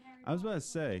we had Harry Potter. I was about to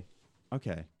say,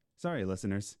 okay. Sorry,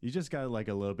 listeners. You just got a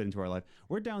little bit into our life.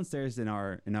 We're downstairs in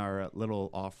our little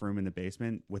off room in the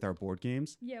basement with our board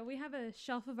games. Yeah, we have a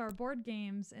shelf of our board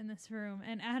games in this room,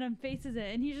 and Adam faces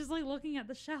it, and he's just looking at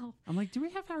the shelf. I'm like, do we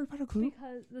have Harry Potter Clue?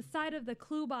 Because the side of the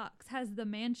Clue box has the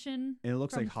mansion. And it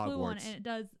looks like Hogwarts. Clue on it,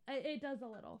 and it does a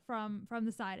little from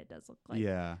the side. It does look like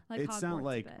it's not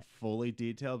fully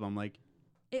detailed, but I'm like,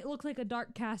 it looks like a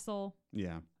dark castle.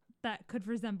 Yeah, that could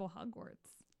resemble Hogwarts.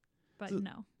 But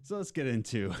no. So let's get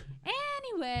into.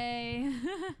 Anyway.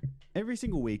 Every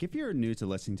single week, if you're new to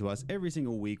listening to us, every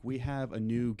single week we have a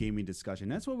new gaming discussion.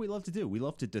 That's what we love to do. We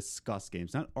love to discuss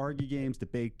games, not argue games,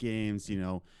 debate games,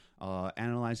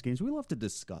 analyze games. We love to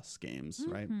discuss games,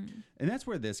 right? And that's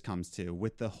where this comes to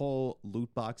with the whole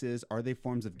loot boxes. Are they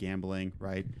forms of gambling,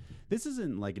 right? This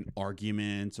isn't like an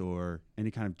argument or any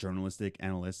kind of journalistic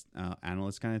analyst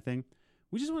kind of thing.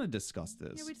 We just want to discuss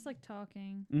this. Yeah, we just like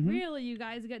talking. Really, you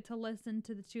guys get to listen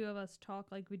to the two of us talk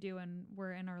like we do when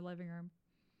we're in our living room.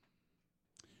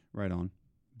 Right on.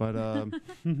 But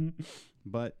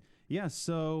but yeah,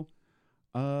 so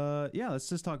let's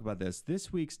just talk about this.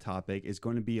 This week's topic is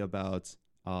going to be about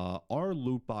are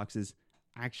loot boxes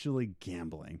actually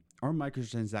gambling? Are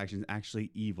microtransactions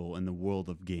actually evil in the world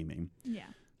of gaming? Yeah.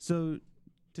 So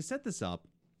to set this up,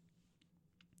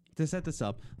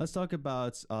 let's talk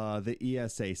about the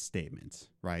ESA statement,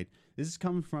 right? This is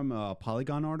coming from a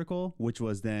Polygon article, which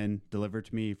was then delivered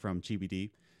to me from GBD.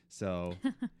 So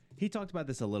he talked about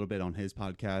this a little bit on his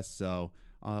podcast. So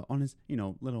on his,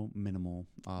 little minimal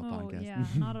podcast. Yeah,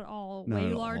 not at all.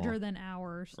 Way larger than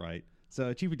ours. Right.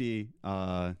 So GBD,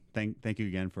 thank you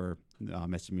again for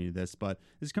messaging me this. But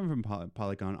this is coming from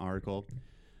Polygon article.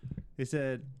 They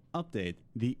said, update.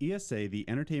 The ESA, the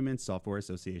Entertainment Software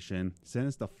Association, sent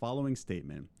us the following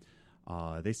statement.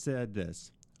 They said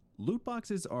this. Loot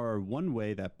boxes are one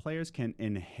way that players can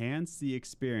enhance the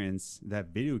experience that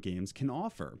video games can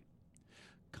offer.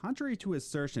 Contrary to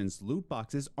assertions, loot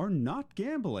boxes are not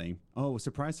gambling. Oh,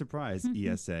 surprise, surprise,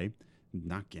 ESA.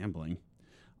 Not gambling.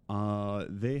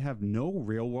 They have no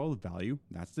real-world value.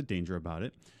 That's the danger about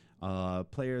it.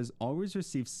 Players always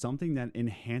receive something that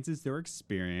enhances their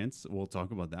experience. We'll talk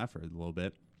about that for a little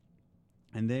bit.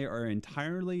 and they are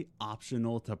entirely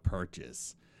optional to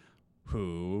purchase.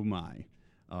 Who my?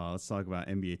 Let's talk about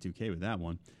NBA 2K with that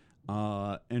one.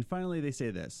 And finally, they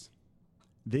say this.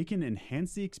 They can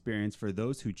enhance the experience for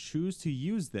those who choose to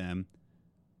use them,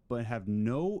 but have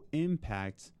no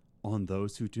impact on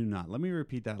those who do not. Let me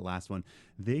repeat that last one.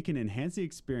 They can enhance the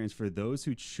experience for those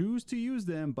who choose to use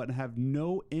them, but have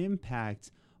no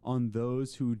impact on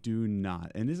those who do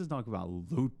not. And this is talking about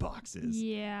loot boxes.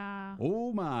 Yeah.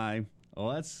 Oh my.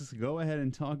 Let's go ahead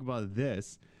and talk about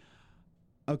this.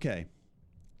 Okay.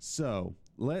 So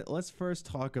let's first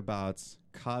talk about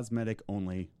cosmetic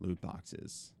only loot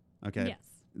boxes. Okay. Yes.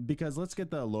 Because let's get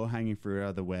the low hanging fruit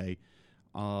out of the way.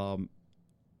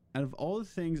 Out of all the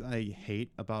things I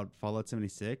hate about Fallout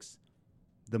 76,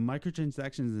 the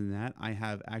microtransactions in that I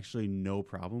have actually no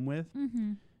problem with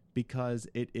because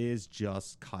it is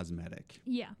just cosmetic.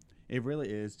 Yeah. It really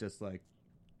is just like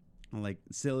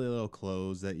silly little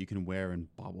clothes that you can wear and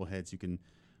bobbleheads you can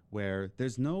wear.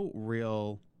 There's no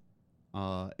real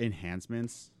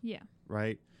enhancements. Yeah.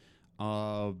 Right?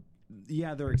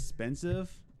 Yeah, they're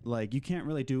expensive. Like, you can't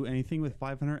really do anything with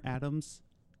 500 atoms.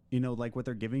 Like what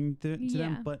they're giving to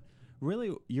them. But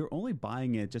really, you're only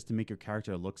buying it just to make your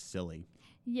character look silly.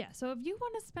 Yeah. So if you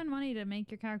want to spend money to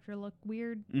make your character look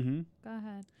weird, go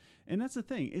ahead. And that's the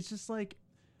thing. It's just like,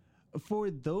 for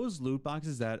those loot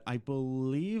boxes that I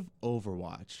believe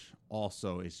Overwatch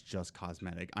also is just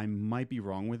cosmetic. I might be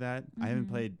wrong with that. I haven't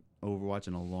played Overwatch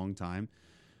in a long time,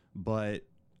 but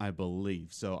I believe.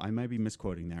 So I might be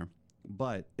misquoting there.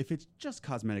 But if it's just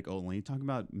cosmetic only, talking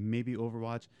about maybe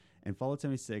Overwatch and Fallout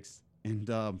 76 and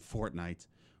Fortnite.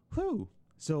 Whew.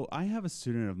 So I have a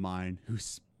student of mine who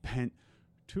spent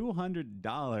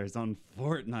 $200 on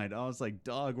Fortnite. I was like,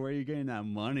 dog, where are you getting that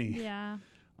money? Yeah.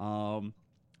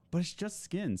 But it's just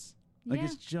skins. Like,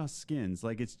 it's just skins.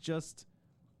 Like, it's just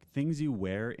things you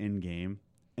wear in game.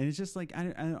 And it's just like, I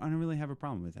don't really have a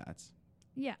problem with that.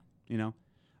 Yeah.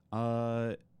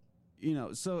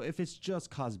 So if it's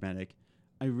just cosmetic,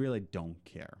 I really don't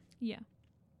care. Yeah.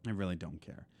 I really don't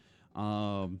care.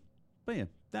 But yeah,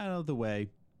 that out of the way.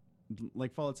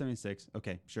 Like Fallout 76,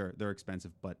 okay, sure, they're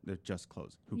expensive, but they're just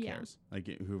clothes. Who cares? Like,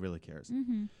 who really cares?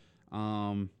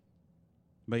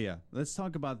 But yeah, let's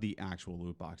talk about the actual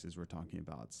loot boxes we're talking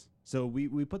about. So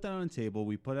we put that on the table.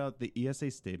 We put out the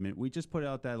ESA statement. We just put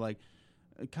out that, like,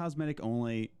 cosmetic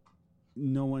only,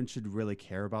 no one should really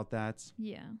care about that.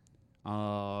 Yeah.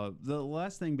 The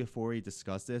last thing before we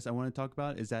discuss this I want to talk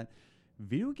about is that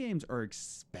video games are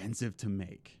expensive to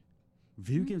make.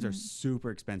 Video games are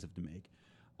super expensive to make.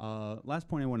 Last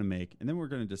point I want to make, and then we're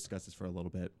going to discuss this for a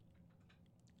little bit.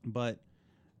 But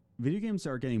video games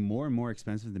are getting more and more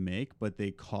expensive to make, but they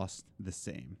cost the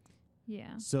same.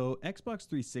 Yeah. So Xbox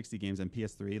 360 games and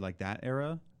PS3, like that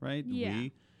era, right? Yeah.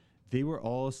 They were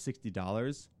all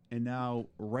 $60. And now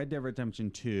Red Dead Redemption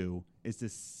 2 is the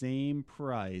same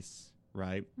price,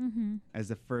 right, as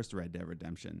the first Red Dead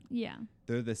Redemption. Yeah.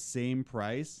 They're the same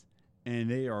price, and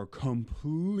they are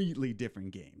completely different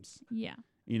games. Yeah.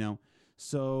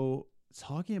 So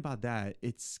talking about that,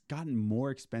 it's gotten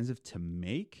more expensive to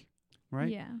make, right?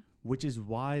 Yeah. Which is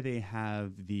why they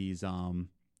have these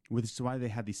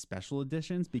special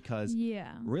editions, because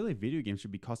really video games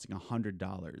should be costing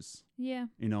 $100. Yeah.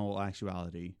 In all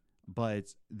actuality.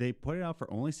 But they put it out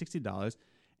for only $60.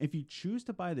 If you choose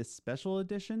to buy the special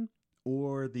edition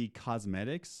or the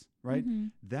cosmetics, right,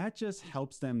 that just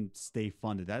helps them stay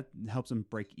funded. That helps them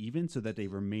break even so that they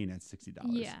remain at $60.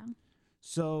 Yeah.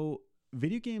 So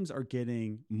video games are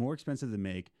getting more expensive to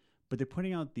make, but they're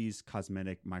putting out these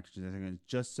cosmetic microtransactions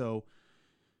just so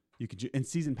you could, and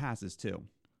season passes too.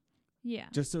 Yeah.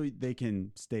 Just so they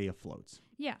can stay afloat.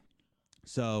 Yeah.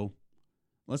 So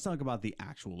let's talk about the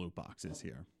actual loot boxes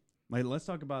here. Like, let's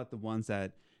talk about the ones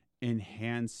that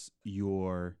enhance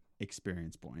your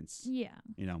experience points. Yeah.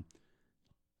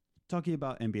 Talking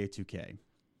about NBA 2K,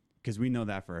 because we know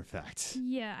that for a fact.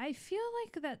 Yeah, I feel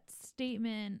like that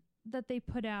statement that they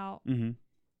put out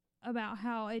about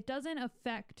how it doesn't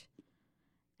affect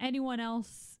anyone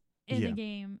else in the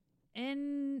game,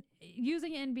 and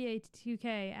using NBA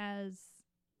 2K as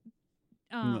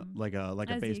like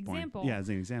a base point. Example. Yeah, as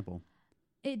an example.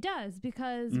 It does,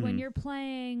 because when you're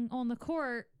playing on the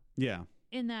court,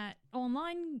 in that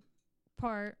online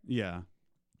part,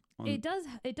 it does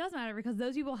matter, because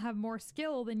those people have more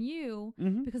skill than you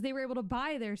because they were able to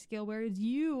buy their skill, whereas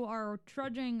you are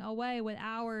trudging away with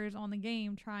hours on the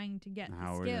game trying to get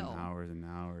the skill. Hours and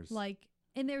hours. Like,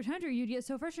 in their country, you'd get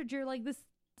so frustrated. You're like, this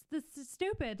is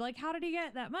stupid. Like, how did he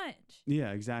get that much?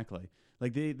 Yeah, exactly.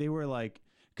 Like, they were like,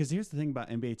 because here's the thing about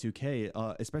NBA 2K,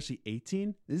 especially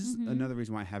 18. This is another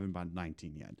reason why I haven't bought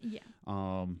 19 yet. Yeah.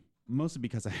 mostly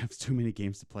because I have too many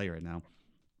games to play right now.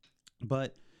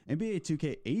 But NBA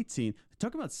 2K18,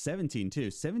 talk about 17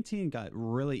 too. 17 got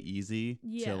really easy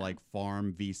to like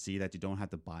farm VC that you don't have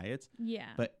to buy it. Yeah.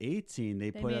 But 18,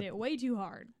 they made it way too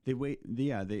hard. They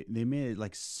made it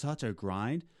like such a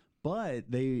grind, but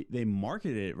they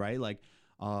marketed it right, like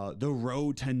the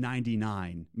road to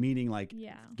 99, meaning like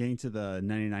getting to the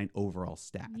 99 overall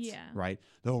stats. Yeah. Right?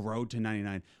 The road to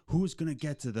 99. Who's gonna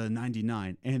get to the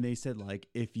 99? And they said like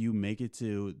if you make it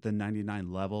to the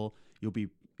 99 level, you'll be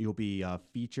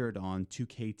featured on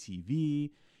 2K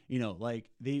TV. You know, like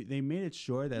they made it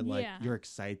sure that like you're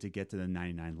excited to get to the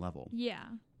 99 level. Yeah.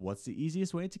 What's the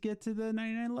easiest way to get to the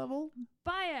 99 level?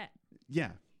 Buy it.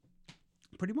 Yeah.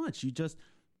 Pretty much. You just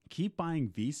keep buying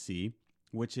VC,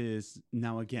 which is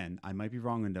now, again, I might be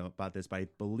wrong about this, but I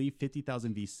believe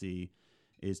 50,000 VC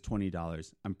is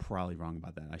 $20. I'm probably wrong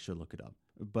about that. I should look it up,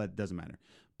 but it doesn't matter.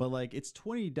 But like it's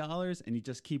 $20 and you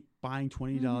just keep buying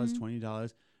 $20,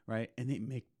 $20, right? And they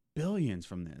make billions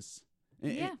from this.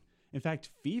 Yeah. In fact,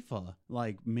 FIFA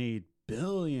like made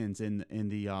billions in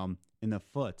the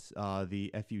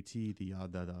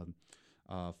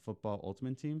football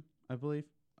ultimate team, I believe.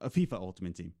 FIFA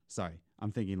ultimate team. Sorry,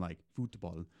 I'm thinking like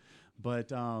football,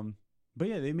 but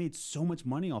yeah, they made so much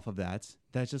money off of that.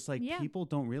 That's just like people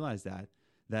don't realize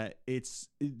that it's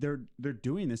they're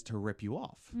doing this to rip you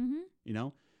off. You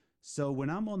know. So when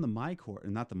I'm on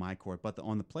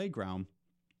on the playground,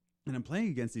 and I'm playing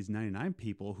against these 99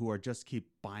 people who are just keep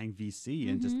buying VC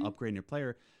and just upgrading your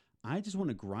player, I just want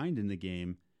to grind in the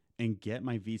game and get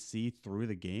my VC through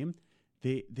the game.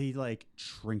 They like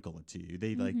trinkle it to you.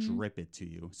 They like drip it to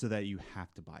you so that you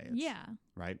have to buy it. Yeah.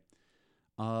 Right.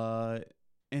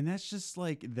 And that's just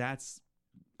like, I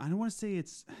don't want to say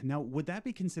it's now, would that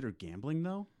be considered gambling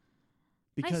though?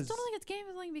 Because I still don't think it's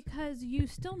gambling because you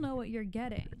still know what you're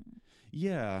getting.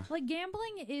 Yeah. Like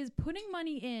gambling is putting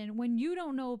money in when you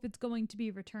don't know if it's going to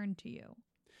be returned to you.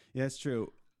 Yeah, that's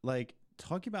true. Like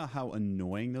talking about how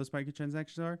annoying those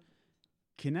microtransactions are,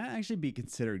 can that actually be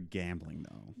considered gambling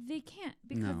though? They can't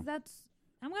because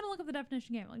I'm going to look up the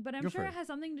definition of gambling, but I'm sure it has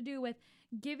something to do with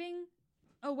giving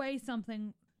away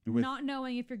something, not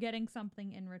knowing if you're getting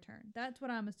something in return. That's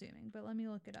what I'm assuming, but let me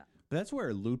look it up. But that's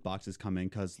where loot boxes come in,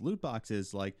 because loot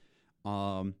boxes like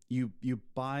you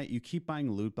keep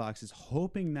buying loot boxes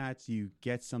hoping that you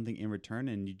get something in return,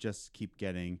 and you just keep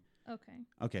getting.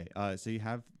 Okay. So you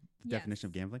have the definition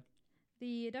of gambling?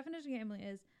 The definition of gambling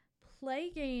is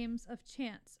play games of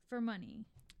chance for money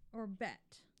or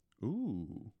bet.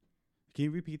 Ooh. Can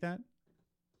you repeat that?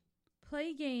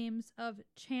 Play games of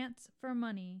chance for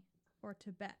money or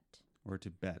to bet. Or to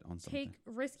bet on something. Take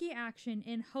risky action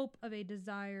in hope of a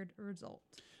desired result.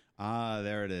 Ah,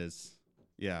 there it is.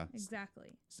 Yeah.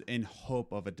 Exactly. In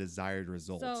hope of a desired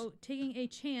result. So taking a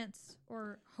chance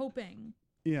or hoping.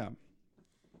 Yeah.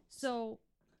 So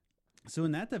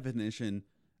in that definition,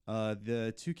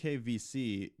 the 2K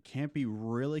VC can't be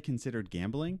really considered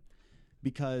gambling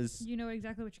because you know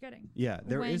exactly what you're getting. Yeah,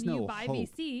 there is no hope. When you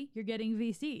buy VC, you're getting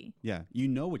VC. Yeah, you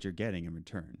know what you're getting in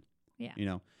return. Yeah. You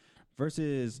know,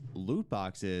 versus loot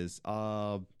boxes.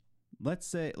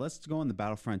 Let's go on the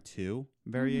Battlefront 2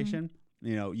 variation.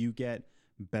 You know, you get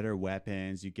better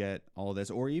weapons, you get all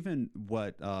this, or even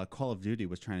what Call of Duty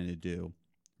was trying to do,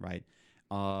 right?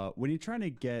 When you're trying to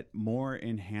get more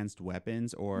enhanced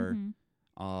weapons or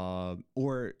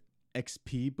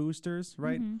XP boosters,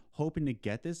 right? Hoping to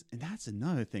get this. And that's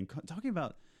another thing. Talking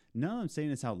about, now that I'm saying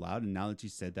this out loud, and now that you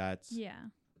said that,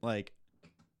 like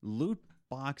loot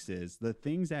boxes, the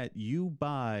things that you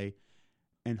buy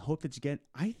and hope that you get,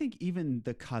 I think even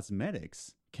the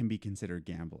cosmetics can be considered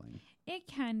gambling. It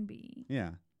can be.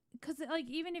 Yeah. Because like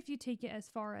even if you take it as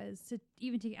far as to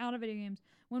even take it out of video games,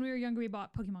 when we were younger, we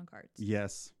bought Pokemon cards.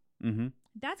 Yes.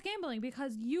 That's gambling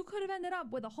because you could have ended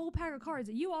up with a whole pack of cards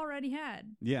that you already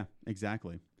had. Yeah,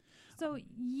 exactly. So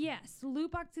yes,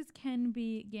 loot boxes can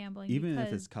be gambling. Even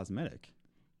if it's cosmetic.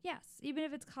 Yes, even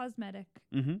if it's cosmetic,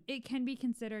 it can be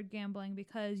considered gambling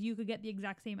because you could get the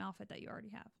exact same outfit that you already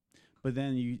have. But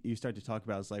then you start to talk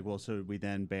about, it's like, well, so we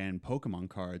then ban Pokemon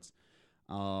cards.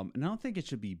 And I don't think it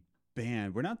should be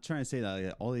banned. We're not trying to say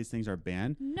that all these things are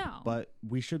banned. No. But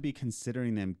we should be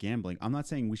considering them gambling. I'm not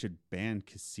saying we should ban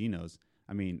casinos.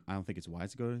 I mean, I don't think it's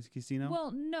wise to go to a casino.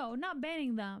 Well, no, not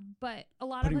banning them, but a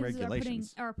lot of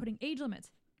places are putting age limits.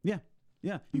 Yeah.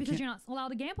 Yeah. Because you're not allowed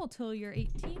to gamble till you're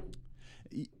 18.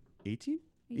 18?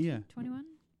 Yeah. 21?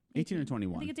 18 or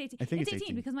 21. I think it's 18. It's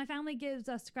 18 because my family gives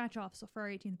us scratch offs for our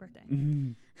 18th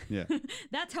birthday. Yeah.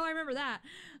 That's how I remember that.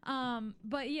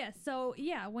 But yeah, so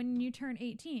yeah, when you turn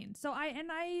 18. So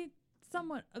I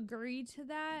somewhat agree to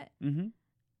that.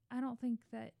 I don't think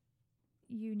that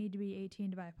you need to be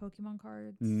 18 to buy Pokemon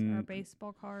cards or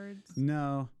baseball cards?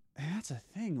 No, that's a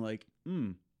thing. Like,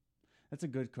 that's a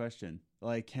good question.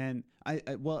 Like, can I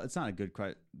well, it's not a good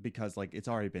question because like it's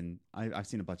already been. I've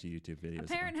seen a bunch of YouTube videos.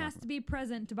 A parent has to be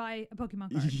present to buy a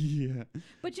Pokemon card. Yeah.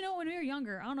 But you know, when we were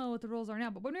younger, I don't know what the rules are now,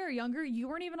 but when we were younger, you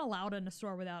weren't even allowed in a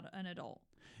store without an adult.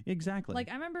 Exactly. Like,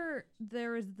 I remember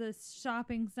there was this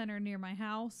shopping center near my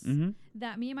house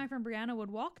that me and my friend Brianna would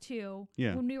walk to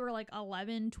when we were like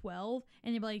 11, 12,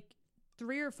 and there'd be like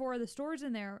 3 or 4 of the stores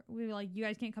in there. We'd be like, you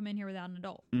guys can't come in here without an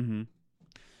adult.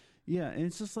 Yeah, and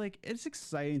it's just like, it's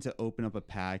exciting to open up a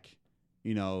pack,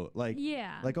 you know, like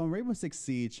on Rainbow Six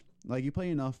Siege, like you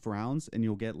play enough rounds and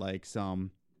you'll get like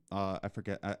some, I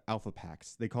forget, alpha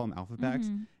packs. They call them alpha packs.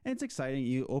 And it's exciting.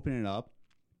 You open it up.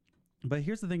 But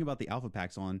here's the thing about the alpha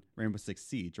packs on Rainbow Six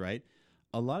Siege, right?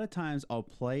 A lot of times I'll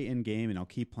play in game and I'll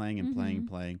keep playing and playing and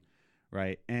playing,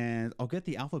 right? And I'll get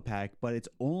the alpha pack, but it's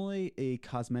only a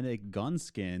cosmetic gun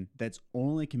skin that's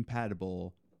only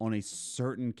compatible on a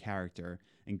certain character.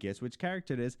 And guess which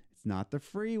character it is? It's not the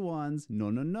free ones.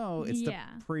 No. It's the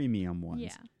premium ones.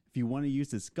 Yeah. If you want to use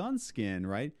this gun skin,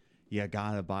 right? You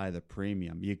gotta buy the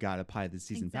premium. You gotta buy the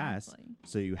season pass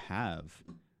so you have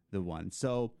the one.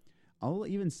 So I'll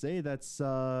even say that's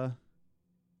could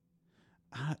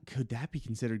that be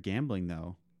considered gambling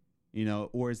though? You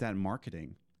know, or is that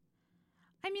marketing?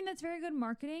 I mean, that's very good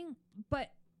marketing,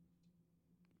 but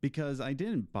because I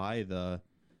didn't buy the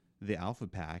alpha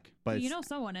pack, but you know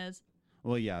someone is.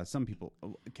 Well, yeah, some people.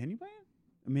 Can you buy it?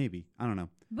 Maybe, I don't know.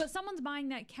 But someone's buying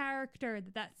that character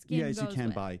that skin. Yes, goes you can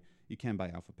with. buy. You can buy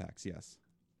alpha packs. Yes,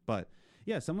 but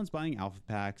yeah, someone's buying alpha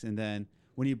packs, and then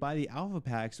when you buy the alpha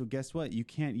packs, well, guess what? You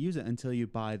can't use it until you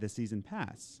buy the season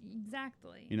pass.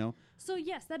 Exactly. You know? So,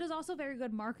 yes, that is also very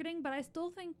good marketing, but I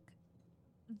still think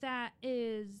that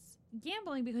is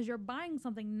gambling because you're buying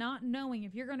something not knowing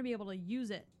if you're going to be able to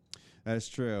use it. That's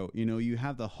true. You know, you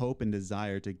have the hope and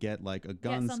desire to get like a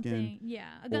gun skin. Yeah,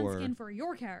 a gun skin for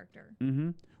your character.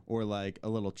 Or like a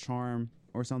little charm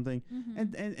or something.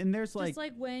 And there's like... Just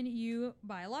like when you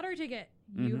buy a lottery ticket.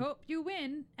 You hope you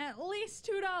win at least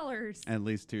 $2. At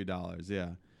least $2, yeah.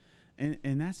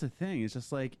 And that's the thing. It's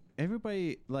just like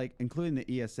everybody, like including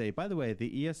the ESA. By the way,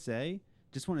 the ESA,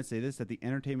 just want to say this, that the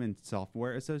Entertainment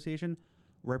Software Association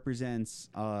represents,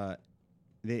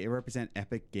 they represent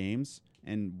Epic Games.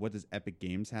 And what does Epic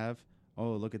Games have?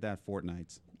 Oh, look at that,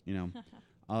 Fortnite, you know.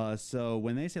 So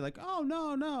when they say like, oh,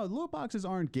 no, loot boxes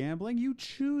aren't gambling, you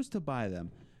choose to buy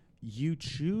them. You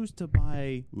choose to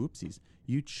buy,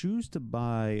 you choose to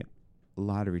buy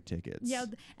lottery tickets. Yeah,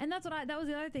 and that was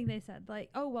the other thing they said.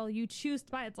 Like, oh, well, you choose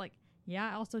to buy. It's like,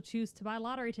 yeah, I also choose to buy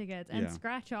lottery tickets and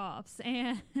scratch offs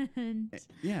and even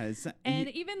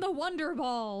the Wonder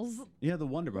Balls. Yeah, the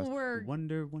Wonder Balls.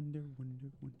 Wonder.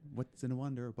 What's in a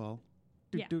Wonder Ball?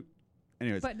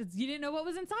 Anyways, but you didn't know what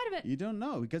was inside of it. You don't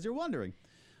know because you're wondering.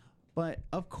 But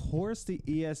of course, the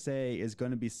ESA is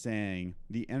going to be saying,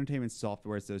 the Entertainment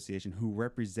Software Association, who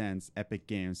represents Epic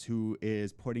Games, who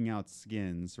is putting out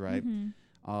skins, right?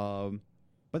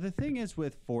 But the thing is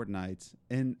with Fortnite,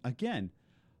 and again,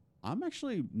 I'm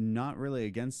actually not really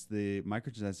against the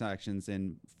microtransactions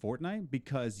in Fortnite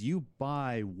because you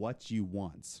buy what you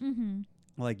want.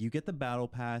 Like you get the battle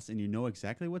pass and you know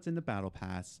exactly what's in the battle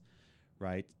pass,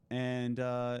 right? And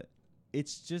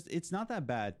it's not that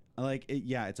bad. Like,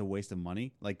 it's a waste of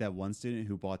money. Like that one student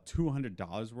who bought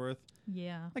 $200 worth.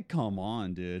 Yeah. Like, come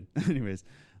on, dude. Anyways,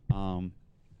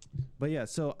 but yeah,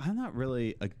 so I'm not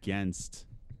really against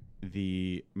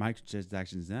the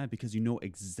microtransactions in that because you know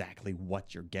exactly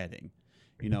what you're getting.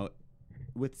 You know,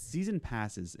 with season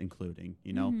passes including,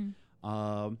 you know,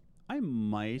 I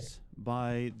might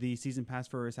buy the season pass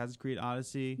for Assassin's Creed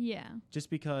Odyssey. Yeah. Just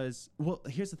because, well,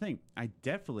 here's the thing. I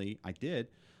did.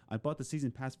 I bought the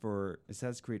season pass for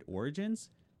Assassin's Creed Origins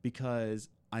because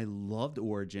I loved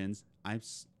Origins. I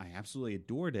absolutely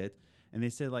adored it. And they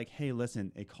said like, hey,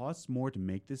 listen, it costs more to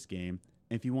make this game.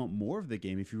 And if you want more of the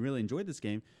game, if you really enjoyed this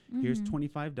game, here's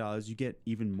 $25. You get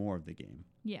even more of the game.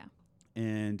 Yeah.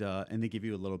 And they give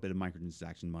you a little bit of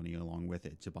microtransaction money along with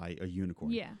it to buy a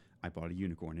unicorn. Yeah. I bought a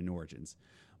unicorn in Origins.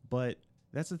 But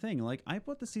that's the thing. Like, I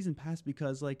bought the season pass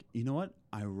because, like, you know what?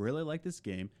 I really like this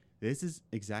game. This is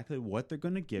exactly what they're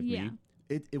going to give me.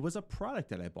 It was a product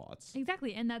that I bought.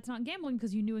 Exactly. And that's not gambling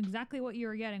because you knew exactly what you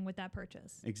were getting with that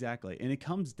purchase. Exactly. And it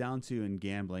comes down to in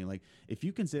gambling, like if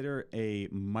you consider a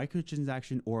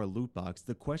microtransaction or a loot box,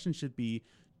 the question should be,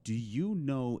 do you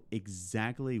know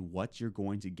exactly what you're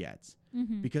going to get?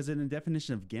 Because in the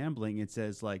definition of gambling, it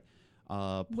says like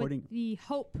with the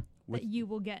hope that you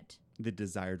will get the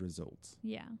desired result.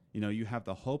 Yeah. You know, you have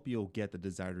the hope you'll get the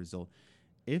desired result.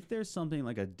 if there's something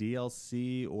like a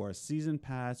DLC or a season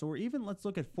pass, or even let's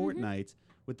look at Fortnite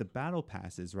with the battle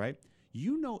passes, right?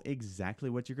 You know exactly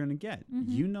what you're going to get.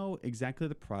 You know exactly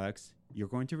the products you're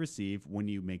going to receive when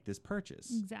you make this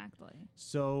purchase. Exactly.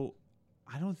 So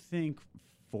I don't think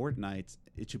Fortnite,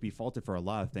 it should be faulted for a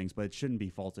lot of things, but it shouldn't be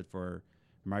faulted for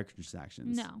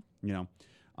microtransactions. No. You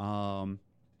know,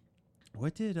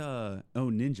 what did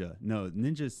Ninja? No,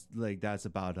 Ninja's like that's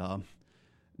about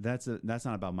that's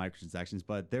not about microtransactions,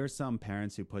 but there's some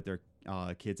parents who put their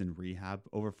kids in rehab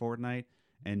over Fortnite,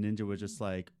 and Ninja was just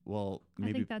like, well,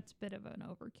 maybe I think that's a bit of an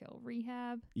overkill.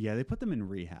 Rehab. Yeah, they put them in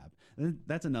rehab.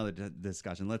 That's another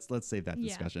discussion. Let's save that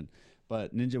discussion.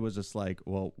 But Ninja was just like,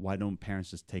 well, why don't parents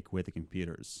just take away the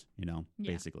computers? You know,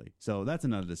 basically. So that's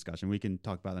another discussion. We can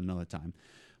talk about it another time.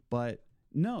 But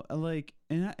no, like,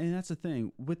 and that's the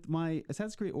thing with my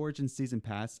Assassin's Creed Origins season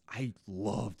pass. I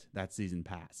loved that season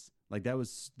pass. Like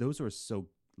those were so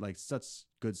like such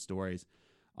good stories.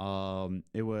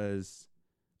 It was.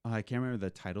 I can't remember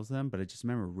the titles of them, but I just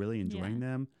remember really enjoying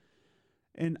them.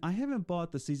 And I haven't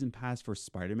bought the season pass for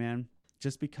Spider-Man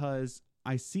just because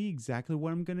I see exactly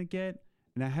what I'm going to get,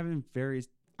 and I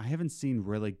haven't seen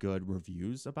really good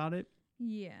reviews about it.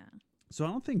 Yeah. So I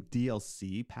don't think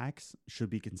DLC packs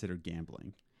should be considered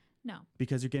gambling. No.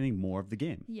 Because you're getting more of the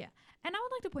game. Yeah. And I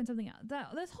would like to point something out.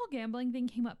 This whole gambling thing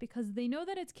came up because they know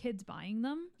that it's kids buying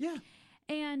them. Yeah.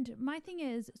 And my thing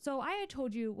is, so I had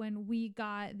told you when we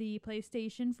got the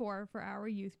PlayStation 4 for our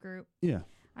youth group. Yeah.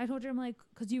 I told you, I'm like,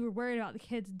 because you were worried about the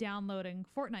kids downloading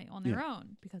Fortnite on their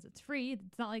own because it's free.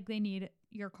 It's not like they need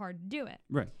your card to do it.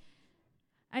 Right.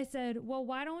 I said, well,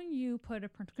 why don't you put a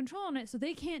parental control on it so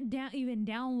they can't even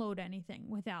download anything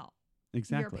without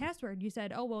your password? You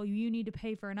said, oh, well, you need to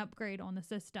pay for an upgrade on the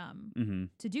system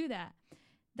to do that.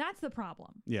 That's the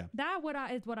problem. Yeah. That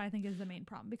is what I think is the main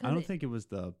problem. Because I don't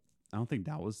think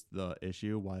that was the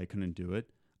issue why I couldn't do it.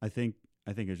 I think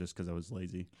it's just because I was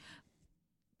lazy.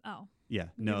 Oh. Yeah.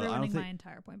 You're No, ruining my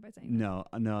entire point by saying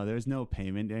that. No, there's no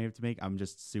payment I have to make. I'm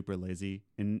just super lazy.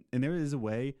 And there is a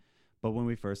way, but when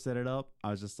we first set it up,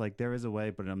 I was just like, there is a way,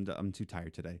 but I'm too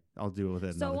tired today. I'll deal with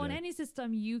it another day. So on any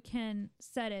system, you can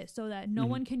set it so that no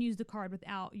one can use the card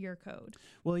without your code.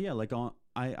 Well, yeah, like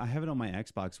I have it on my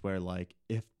Xbox where like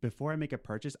if before I make a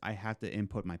purchase, I have to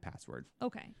input my password.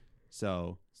 Okay.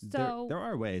 So there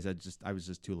are ways. I was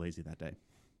just too lazy that day.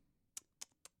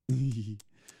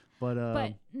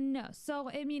 But no. So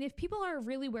I mean, if people are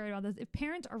really worried about this, if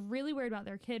parents are really worried about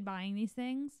their kid buying these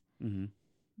things,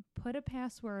 put a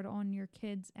password on your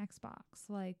kid's Xbox.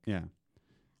 And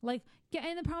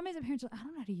the problem is that parents are like, I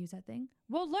don't know how to use that thing.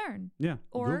 Well, learn. Yeah.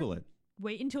 Or Google it.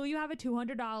 Wait until you have a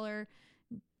 $200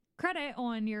 credit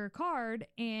on your card,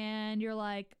 and you're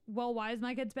like, well, why is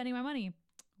my kid spending my money?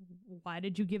 Why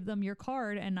did you give them your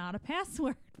card and not a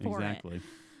password for it? Exactly.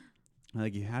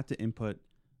 Like you have to input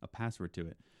a password to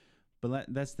it. But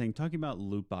that's the thing. Talking about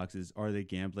loot boxes, are they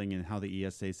gambling, and how the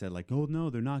ESA said like, oh no,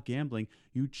 they're not gambling.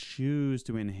 You choose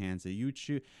to enhance it. You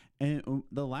choose. And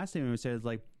the last thing we said is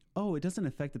like, oh, it doesn't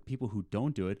affect the people who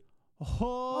don't do it.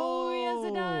 Oh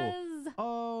yes, it does.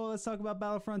 Oh, let's talk about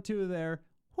Battlefront 2 there.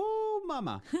 Oh,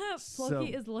 mama.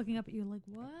 Floki is looking up at you like,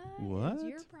 what? What's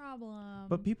your problem?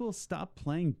 But people stopped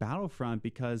playing Battlefront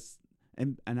because,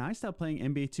 and I stopped playing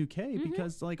NBA 2K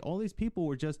because like all these people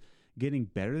were just getting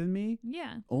better than me.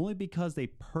 Yeah. Only because they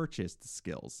purchased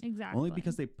skills. Exactly. Only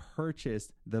because they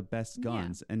purchased the best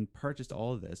guns and purchased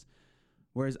all of this.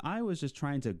 Whereas I was just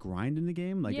trying to grind in the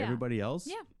game like everybody else.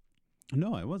 Yeah.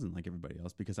 No, I wasn't like everybody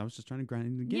else because I was just trying to grind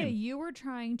in the game. Yeah, you were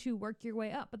trying to work your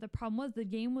way up, but the problem was the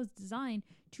game was designed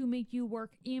to make you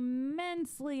work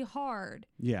immensely hard.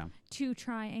 Yeah. To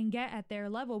try and get at their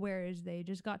level, whereas they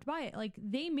just got to buy it. Like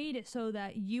they made it so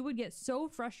that you would get so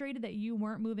frustrated that you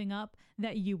weren't moving up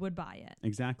that you would buy it.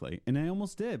 Exactly. And I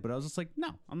almost did, but I was just like,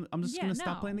 no, I'm just going to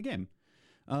stop playing the game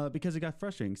because it got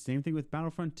frustrating. Same thing with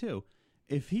Battlefront 2.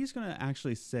 If he's going to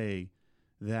actually say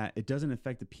that it doesn't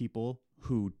affect the people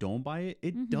who don't buy it,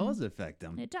 it does affect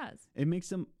them. It does. It makes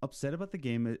them upset about the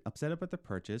game, upset about the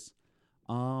purchase.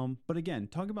 But again,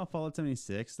 talking about Fallout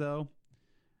 76, though,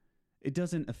 it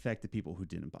doesn't affect the people who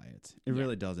didn't buy it. It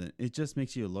really doesn't. It just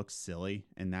makes you look silly,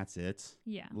 and that's it.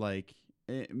 Yeah. Like,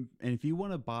 and if you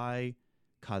want to buy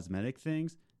cosmetic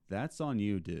things, that's on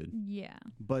you, dude. Yeah.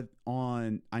 But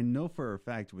I know for a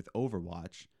fact with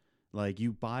Overwatch, like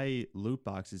you buy loot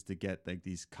boxes to get like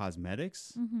these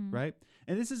cosmetics, right?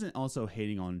 And this isn't also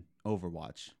hating on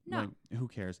Overwatch. No. Like, who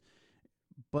cares?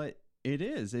 But it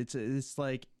is. It's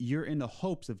like you're in the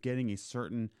hopes of getting a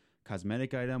certain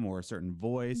cosmetic item or a certain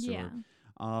voice. Yeah.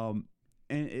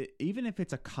 Even if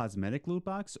it's a cosmetic loot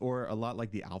box or a lot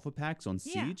like the alpha packs on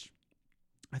Siege,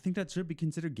 I think that should be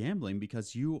considered gambling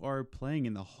because you are playing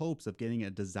in the hopes of getting a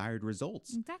desired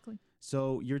results. Exactly.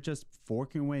 So you're just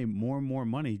forking away more and more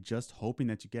money, just hoping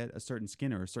that you get a certain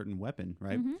skin or a certain weapon,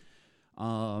 right?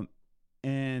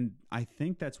 And I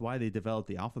think that's why they developed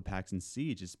the alpha packs in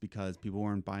Siege, is because people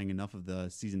weren't buying enough of the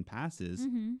season passes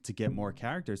to get more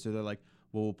characters. So they're like,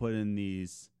 well, we'll put in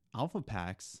these alpha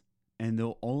packs and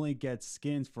they'll only get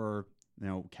skins for,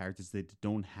 characters they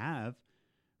don't have,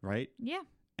 right? Yeah.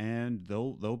 And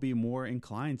they'll be more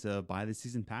inclined to buy the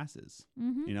season passes,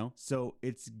 So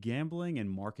it's gambling and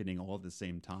marketing all at the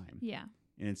same time. Yeah.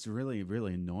 And it's really,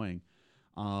 really annoying.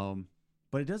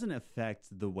 But it doesn't affect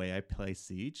the way I play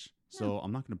Siege. So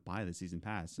I'm not going to buy the season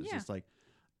pass. It's just like,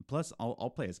 plus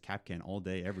I'll play as Kapkan all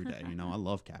day, every day. I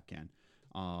love Kapkan.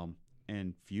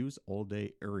 And Fuse all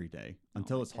day, every day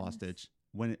until it's hostage.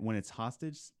 When it's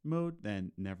hostage mode,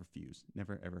 then never Fuse,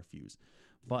 never ever Fuse.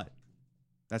 But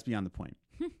that's beyond the point.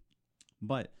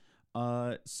 But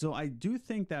so I do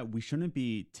think that we shouldn't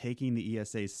be taking the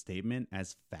ESA's statement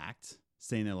as fact,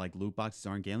 saying that like loot boxes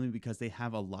aren't gambling, because they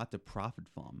have a lot to profit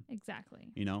from.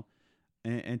 Exactly.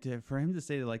 And for him to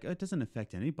say that like, oh, it doesn't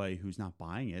affect anybody who's not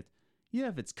buying it. Yeah,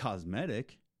 if it's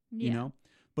cosmetic,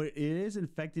 but it is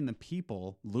affecting the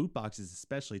people, loot boxes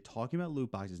especially, talking about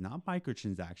loot boxes, not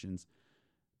microtransactions.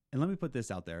 And let me put this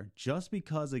out there. Just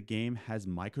because a game has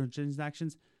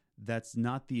microtransactions, that's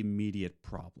not the immediate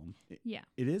problem. It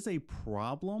is a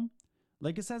problem.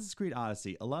 Like Assassin's Creed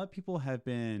Odyssey, a lot of people have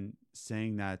been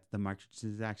saying that the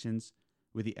microtransactions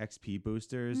with the XP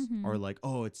boosters are like,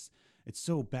 oh, it's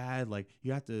so bad. Like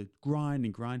you have to grind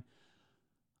and grind.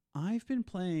 I've been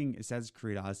playing Assassin's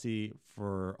Creed Odyssey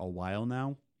for a while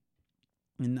now,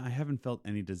 and I haven't felt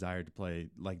any desire to play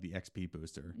like the XP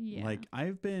booster. Yeah. Like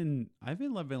I've been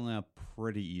leveling up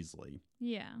pretty easily.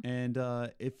 Yeah. And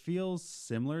it feels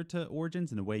similar to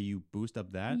Origins in the way you boost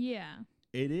up that. Yeah.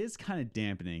 It is kind of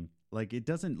dampening. Like it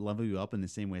doesn't level you up in the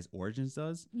same way as Origins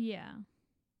does. Yeah.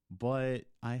 But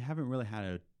I haven't really had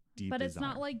a deep But it's desire.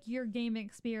 not like your game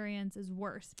experience is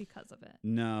worse because of it.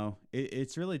 No,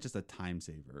 it's really just a time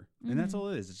saver. And that's all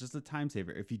it is. It's just a time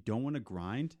saver. If you don't want to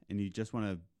grind and you just want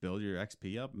to build your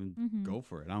XP up, and go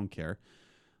for it. I don't care.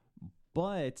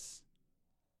 But,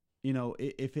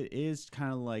 if it is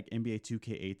kind of like NBA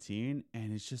 2K18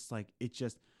 and it's just like, it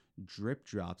just drip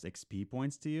drops XP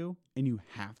points to you and you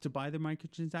have to buy the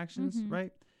microtransactions,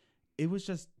 right? It was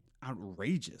just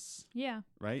outrageous. Yeah.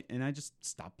 Right? And I just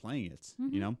stopped playing it,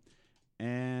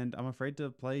 And I'm afraid to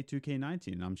play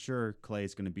 2K19. I'm sure Clay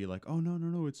is going to be like, oh,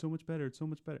 no, it's so much better. It's so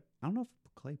much better. I don't know if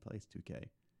Clay plays 2K. I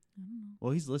don't know.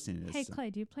 Well, he's listening to this. Hey,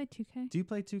 Clay, do you play 2K? Do you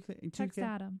play 2K? Text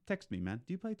Adam. Text me, man.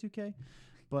 Do you play 2K?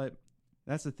 But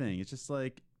that's the thing. It's just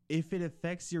like, if it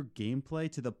affects your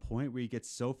gameplay to the point where you get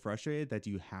so frustrated that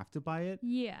you have to buy it,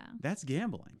 that's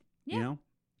gambling,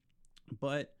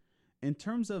 But in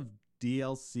terms of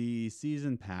DLC,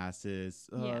 season passes,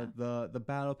 the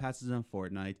battle passes on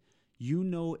Fortnite, you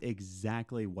know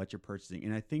exactly what you're purchasing.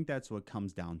 And I think that's what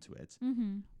comes down to it.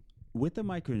 With the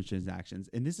microtransactions,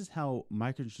 and this is how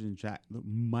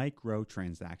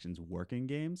microtransactions work in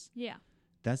games. Yeah.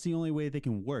 That's the only way they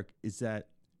can work, is that,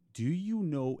 do you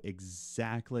know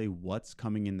exactly what's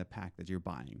coming in the pack that you're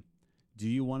buying? Do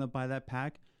you want to buy that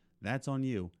pack? That's on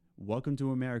you. Welcome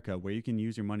to America, where you can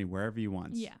use your money wherever you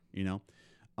want. Yeah.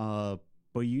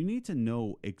 But you need to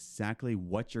know exactly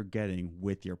what you're getting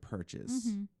with your purchase,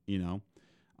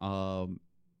 But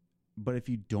if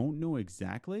you don't know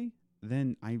exactly,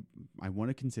 then I want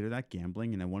to consider that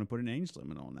gambling, and I want to put an age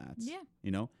limit on that. Yeah.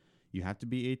 You have to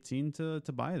be 18 to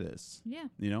buy this. Yeah.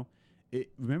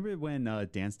 Remember when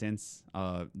Dance Dance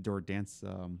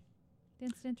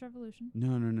Revolution?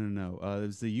 No. It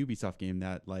was the Ubisoft game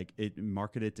that like it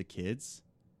marketed to kids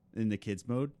in the kids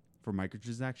mode for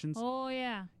microtransactions. Oh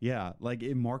yeah. Yeah, like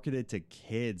it marketed to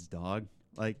kids, dog.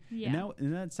 Like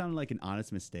and that sounded like an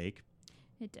honest mistake.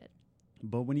 It did.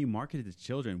 But when you market it to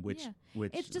children, which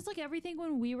it's just like everything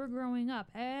when we were growing up,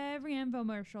 every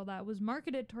infomercial that was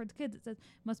marketed towards kids, it says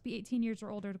must be 18 years or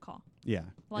older to call. Yeah,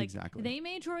 like, exactly. They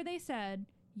made sure they said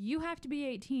you have to be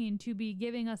 18 to be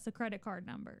giving us the credit card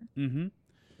number.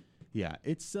 Yeah,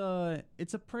 it's a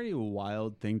pretty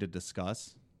wild thing to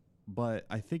discuss, but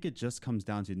I think it just comes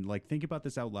down to like think about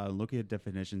this out loud, looking at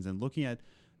definitions and looking at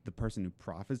the person who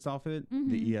profits off it,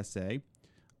 the ESA.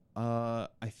 I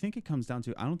think it comes down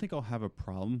to, I don't think I'll have a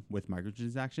problem with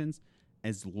microtransactions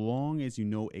as long as you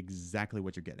know exactly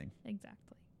what you're getting.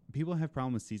 Exactly. People have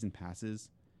problem with season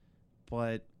passes,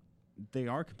 but they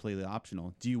are completely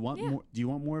optional. Do you want more? Do you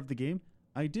want more of the game?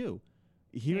 I do.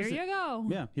 Here you go.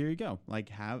 Yeah, here you go. Like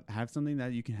have something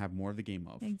that you can have more of the game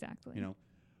of. Exactly.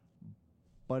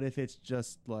 But if it's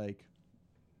just like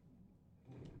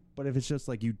But if it's just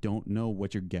like you don't know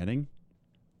what you're getting,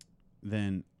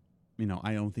 then,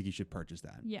 I don't think you should purchase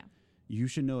that. Yeah. You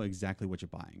should know exactly what you're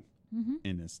buying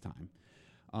in this time.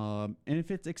 And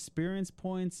if it's experience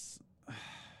points,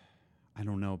 I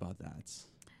don't know about that.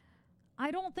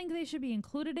 I don't think they should be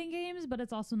included in games, but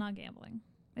it's also not gambling.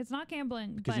 It's not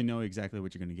gambling. Because you know exactly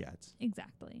what you're going to get.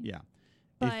 Exactly. Yeah.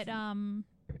 But,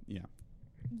 yeah.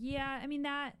 Yeah, I mean,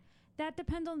 that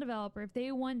depends on the developer.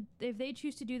 If they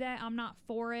choose to do that, I'm not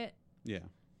for it. Yeah.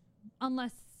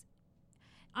 Unless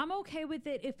I'm okay with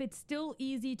it if it's still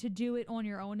easy to do it on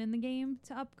your own in the game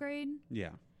to upgrade. Yeah.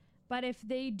 But if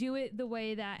they do it the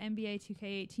way that NBA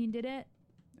 2K18 did it.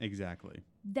 Exactly.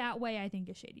 That way I think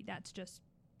is shady. That's just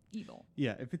evil.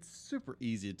 Yeah, if it's super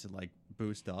easy to like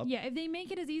boost up. Yeah, if they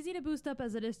make it as easy to boost up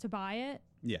as it is to buy it.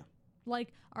 Yeah.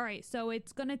 Like, all right, so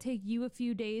it's going to take you a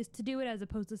few days to do it as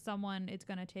opposed to someone, it's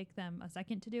going to take them a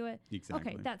second to do it.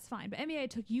 Exactly. Okay, that's fine. But NBA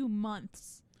took you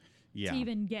months to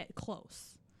even get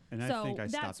close. And so I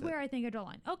think that's where I think I draw the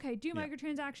line. Okay, do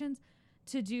microtransactions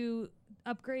to do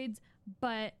upgrades,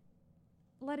 but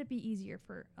let it be easier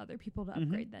for other people to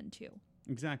upgrade then too.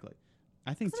 Exactly.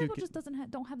 I think some people just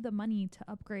don't have the money to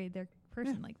upgrade their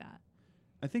person like that.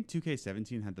 I think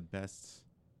 2K17 had the best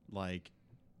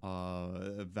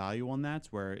value on that,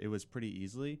 where it was pretty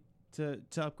easily to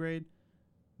upgrade.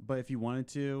 But if you wanted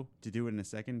to do it in a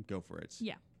second, go for it.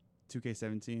 Yeah.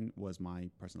 2K17 was my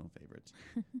personal favorite.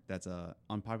 That's a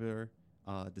unpopular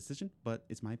decision, but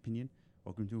it's my opinion.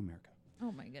 Welcome to America.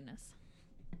 Oh my goodness.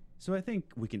 So I think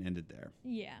we can end it there.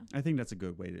 Yeah. I think that's a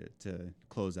good way to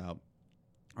close out.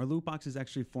 Are loot boxes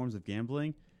actually forms of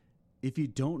gambling? If you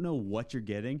don't know what you're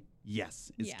getting,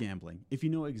 yes, it's gambling. If you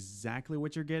know exactly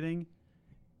what you're getting,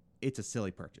 it's a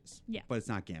silly purchase. Yeah. But it's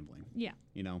not gambling. Yeah.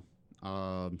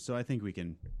 So I think we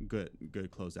can good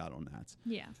close out on that.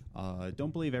 Yeah.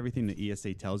 Don't believe everything the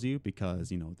ESA tells you because,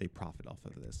 they profit off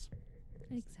of this.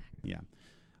 Exactly. Yeah.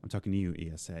 I'm talking to you,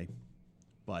 ESA.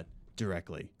 But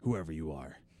directly, whoever you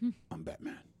are, I'm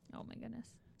Batman. Oh my goodness.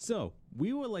 So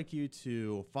we would like you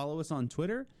to follow us on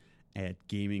Twitter at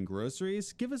Gaming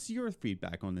Groceries. Give us your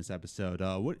feedback on this episode.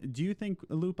 What do you think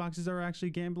loot boxes are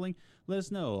actually gambling? Let us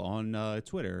know on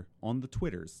Twitter, on the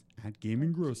Twitters at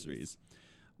Gaming Groceries.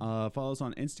 Follow us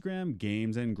on Instagram,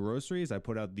 Games and Groceries. I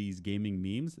put out these gaming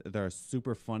memes. They're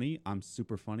super funny. I'm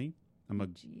super funny.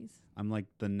 I'm like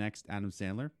the next Adam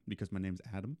Sandler because my name's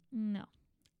Adam. No.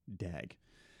 Dag.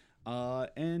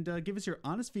 And give us your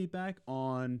honest feedback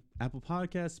on Apple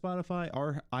Podcasts, Spotify,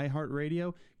 or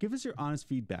iHeartRadio. Give us your honest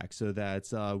feedback so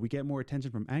that we get more attention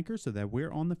from Anchor so that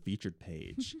we're on the featured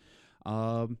page.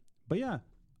 But yeah.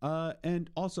 And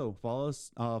also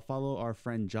follow our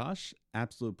friend Josh,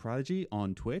 Absolute Prodigy,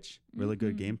 on Twitch. Really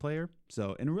good game player.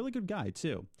 And a really good guy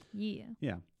too. Yeah.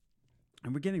 Yeah.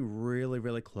 And we're getting really,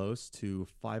 really close to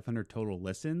 500 total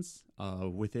listens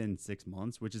within 6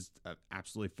 months, which is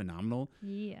absolutely phenomenal.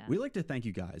 Yeah. We like to thank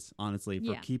you guys, honestly,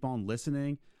 for keep on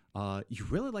listening. You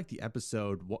really like the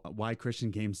episode, Why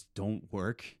Christian Games Don't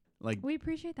Work. We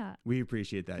appreciate that. We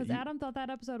appreciate that. Because Adam thought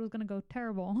that episode was going to go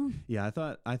terrible. Yeah, I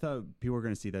thought people were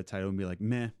going to see that title and be like,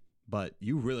 meh. But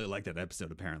you really like that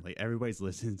episode, apparently. Everybody's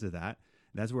listening to that.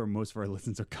 That's where most of our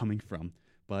listens are coming from.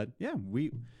 But yeah,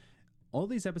 all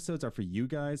these episodes are for you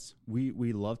guys.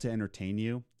 We love to entertain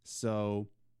you. So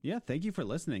yeah, thank you for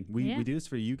listening. We do this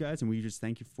for you guys, and we just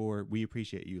we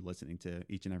appreciate you listening to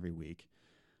each and every week.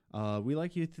 We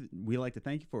like to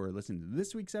thank you for listening to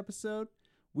this week's episode.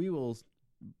 We will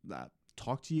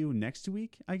talk to you next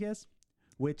week, I guess,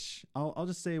 which I'll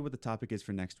just say what the topic is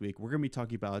for next week. We're going to be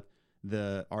talking about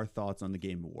our thoughts on the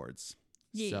Game Awards.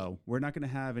 Yeah. So we're not going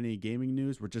to have any gaming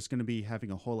news. We're just going to be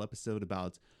having a whole episode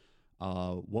about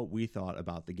what we thought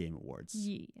about the Game Awards.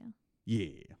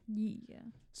 Yeah.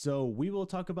 So we will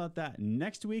talk about that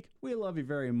next week. We love you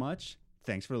very much.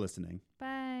 Thanks for listening. Bye.